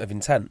statement of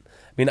intent.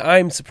 I mean,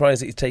 I'm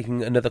surprised that he's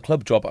taking another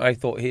club job. I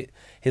thought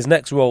his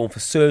next role for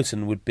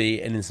certain would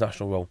be an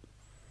international role.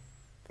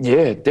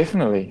 Yeah,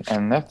 definitely,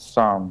 and that's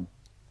why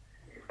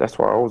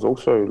I was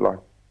also like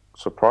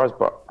surprised.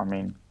 But I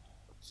mean,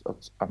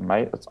 it's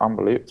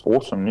unbelievable. It's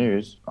awesome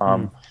news.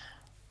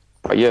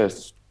 But yeah,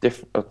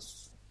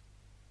 it's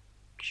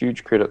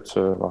huge credit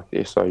to like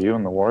the SIU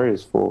and the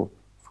Warriors for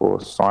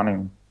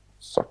signing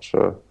such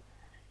an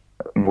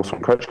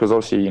awesome coach. Because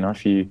obviously,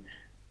 if you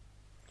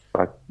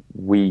like,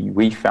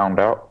 we found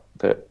out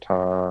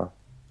that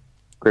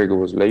Gregor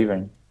was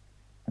leaving,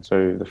 and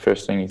so the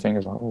first thing you think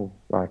is like, oh,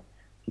 like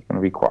he's going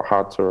to be quite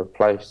hard to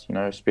replace.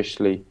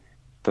 Especially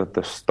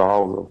the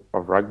style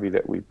of rugby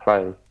that we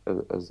play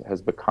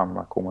has become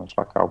like almost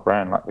like our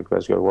brand, like the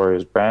Glasgow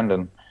Warriors brand,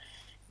 and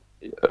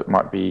it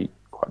might be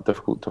quite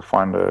difficult to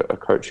find a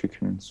coach who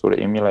can sort of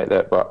emulate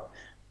that. But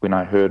when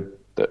I heard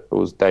that it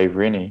was Dave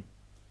Rennie,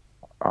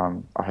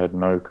 I had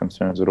no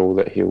concerns at all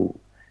that he'll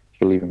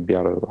even be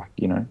able to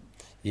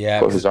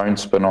put his own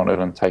spin on it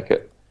and take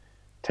it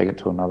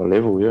to another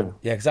level. Yeah,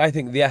 because I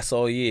think the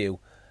SRU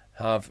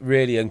have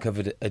really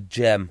uncovered a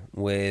gem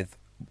with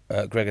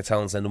Gregor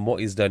Townsend and what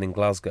he's done in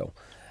Glasgow,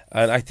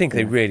 and I think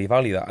they really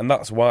value that, and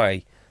that's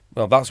why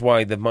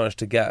they've managed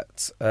to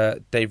get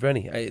Dave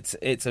Rennie.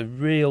 It's a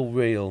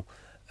real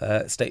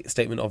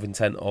statement of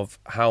intent of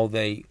how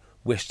they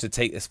wish to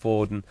take this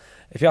forward. And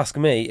if you ask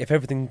me, if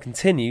everything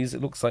continues,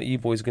 it looks like you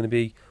boys are going to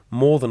be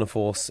more than a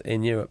force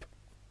in Europe.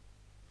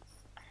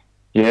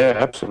 Yeah,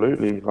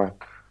 absolutely.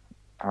 Like,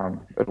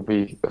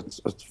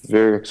 it's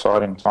very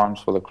exciting times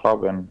for the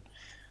club, and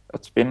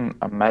it's been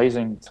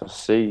amazing to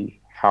see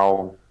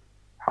how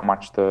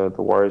much the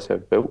Warriors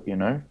have built.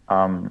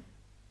 Because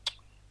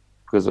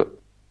it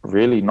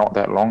really not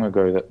that long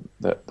ago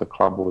that the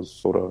club was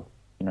sort of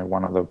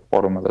one of the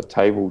bottom of the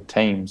table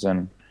teams,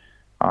 and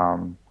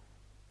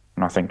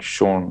I think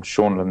Sean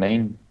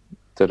Lenine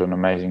did an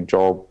amazing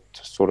job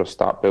to sort of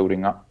start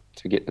building up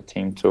to get the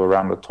team to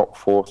around the top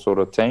 4 sort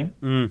of team.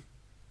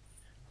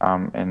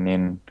 And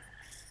then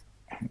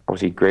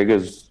obviously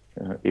Gregor's,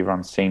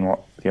 everyone's seen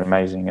what the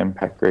amazing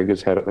impact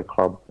Gregor's had at the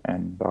club,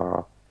 and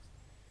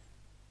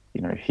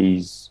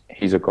he's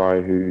a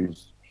guy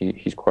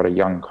he's quite a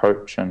young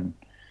coach, and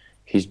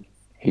he's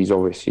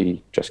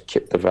obviously just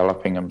kept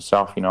developing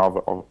himself.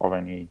 I've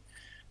only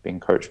been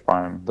coached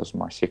by him. This is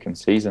my second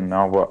season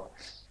now, but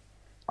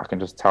I can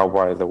just tell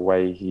by the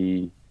way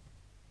he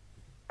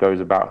goes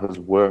about his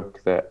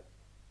work that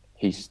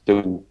he's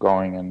still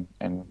going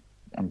and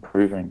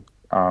improving.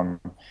 And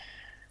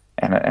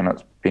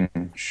it's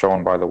been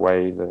shown by the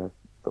way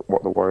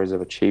what the Warriors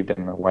have achieved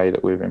and the way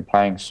that we've been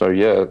playing. So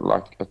yeah,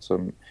 like it's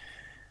a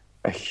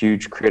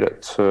huge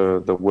credit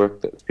to the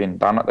work that's been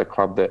done at the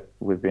club that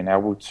we've been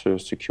able to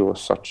secure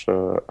such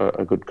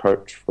a good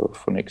coach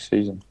for next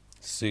season.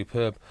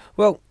 Superb.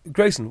 Well,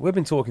 Grayson, we've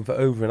been talking for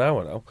over an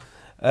hour now.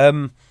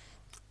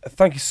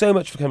 Thank you so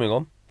much for coming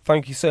on.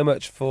 Thank you so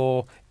much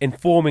for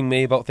informing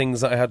me about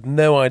things that I had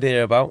no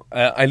idea about.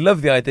 I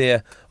love the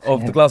idea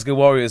of the Glasgow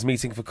Warriors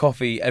meeting for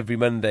coffee every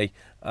Monday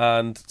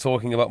and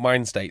talking about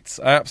mind states.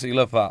 I absolutely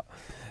love that.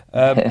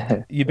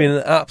 You've been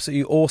an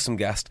absolutely awesome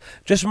guest.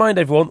 Just remind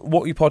everyone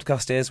what your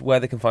podcast is, where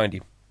they can find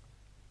you.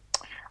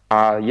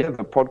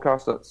 The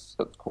podcast, it's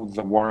called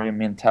the Warrior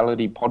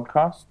Mentality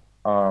Podcast.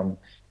 So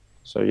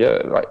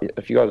yeah, like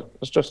if you guys,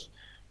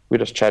 we're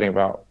just chatting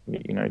about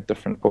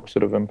different books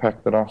that have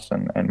impacted us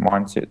and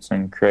mindsets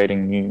and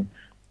creating new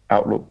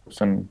outlooks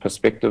and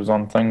perspectives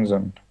on things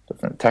and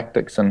different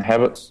tactics and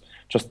habits,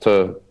 just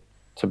to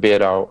be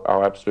at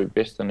our absolute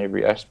best in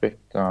every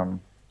aspect. And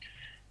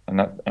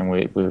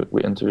we're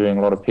interviewing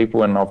a lot of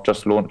people, and I've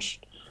just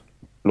launched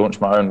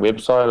my own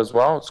website as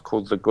well. It's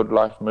called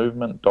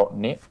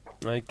thegoodlifemovement.net.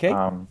 Okay.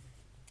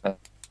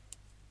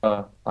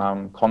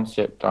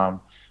 Concept.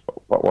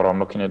 What I'm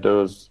looking to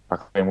do is,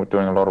 we're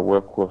doing a lot of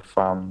work with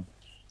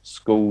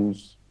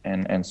schools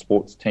and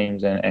sports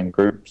teams and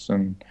groups,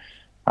 and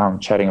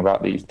chatting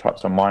about these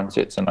types of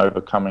mindsets and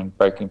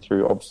breaking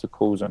through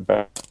obstacles and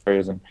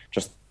barriers, and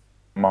just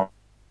my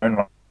own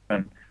life,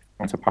 and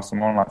want to pass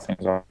them on, like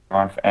things like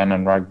life and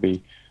in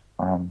rugby,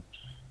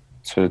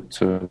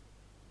 to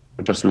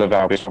just live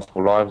our best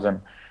possible lives. And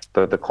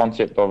the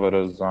concept of it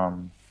is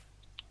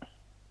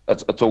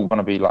it's all going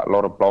to be like a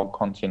lot of blog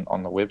content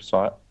on the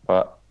website,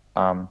 but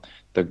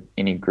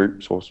any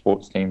groups or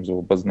sports teams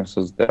or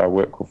businesses that I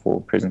work with,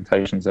 or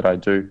presentations that I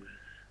do,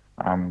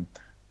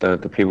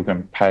 the people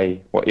can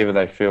pay whatever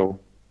they feel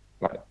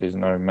like. There's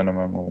no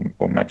minimum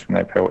or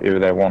maximum. They pay whatever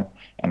they want,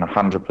 and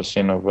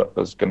 100% of it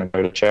is going to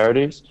go to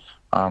charities,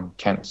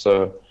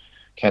 cancer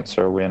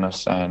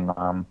awareness, and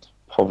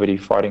poverty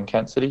fighting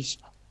cancers.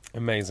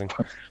 Amazing.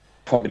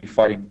 Poverty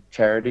fighting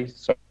charities.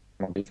 So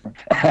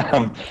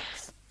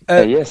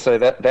so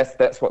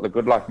that's what the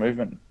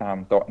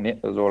goodlifemovement.net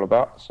is all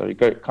about. So you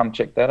come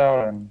check that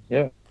out, and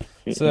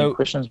any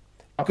questions.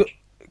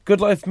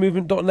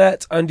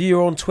 Goodlifemovement.net, and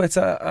you're on Twitter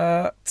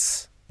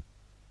at?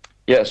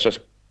 Yeah, it's just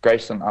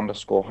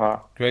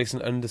Grayson_Hart.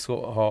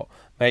 Grayson_Hart.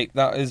 Mate,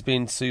 that has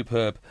been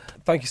superb.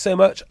 Thank you so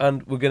much,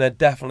 and we're going to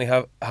definitely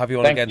have you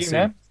on again soon.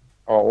 Man.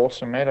 Oh,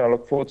 awesome, mate. I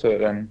look forward to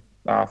it, and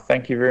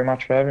thank you very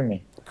much for having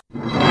me.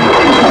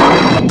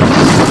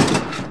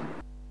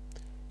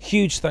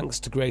 Huge thanks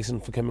to Grayson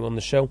for coming on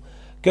the show.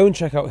 Go and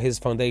check out his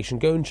foundation.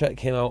 Go and check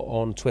him out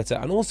on Twitter.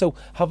 And also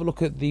have a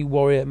look at the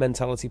Warrior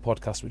Mentality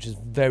podcast, which is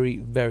very,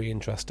 very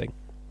interesting.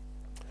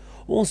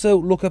 Also,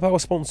 look up our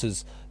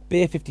sponsors.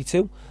 Beer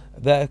 52.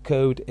 Their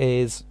code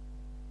is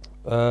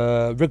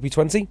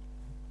Rugby20.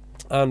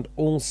 And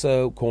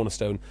also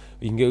Cornerstone.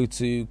 You can go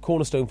to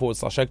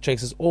cornerstone/Egg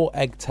Chasers or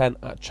Egg10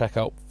 at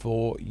checkout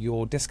for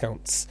your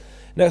discounts.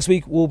 Next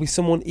week will be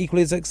someone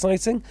equally as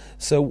exciting,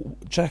 so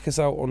check us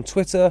out on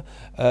Twitter,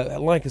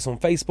 like us on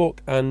Facebook,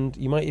 and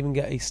you might even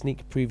get a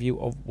sneak preview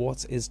of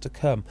what is to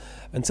come.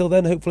 Until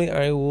then, hopefully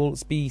I will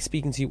be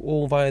speaking to you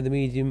all via the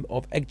medium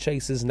of Egg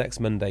Chasers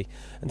next Monday.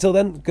 Until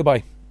then,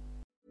 goodbye.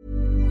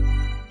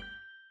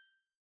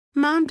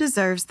 Mom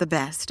deserves the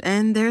best,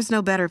 and there's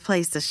no better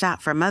place to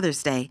shop for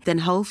Mother's Day than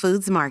Whole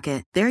Foods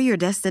Market. They're your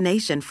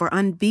destination for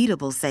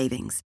unbeatable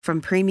savings, from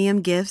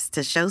premium gifts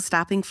to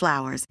show-stopping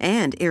flowers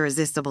and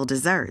irresistible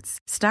desserts.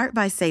 Start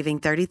by saving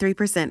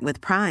 33% with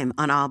Prime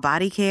on all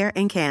body care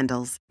and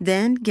candles.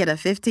 Then get a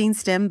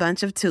 15-stem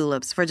bunch of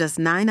tulips for just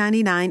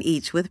 $9.99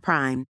 each with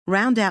Prime.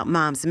 Round out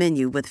Mom's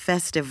menu with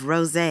festive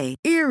rosé,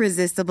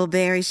 irresistible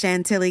berry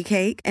chantilly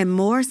cake, and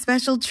more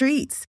special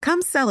treats.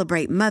 Come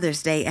celebrate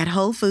Mother's Day at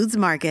Whole Foods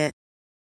Market.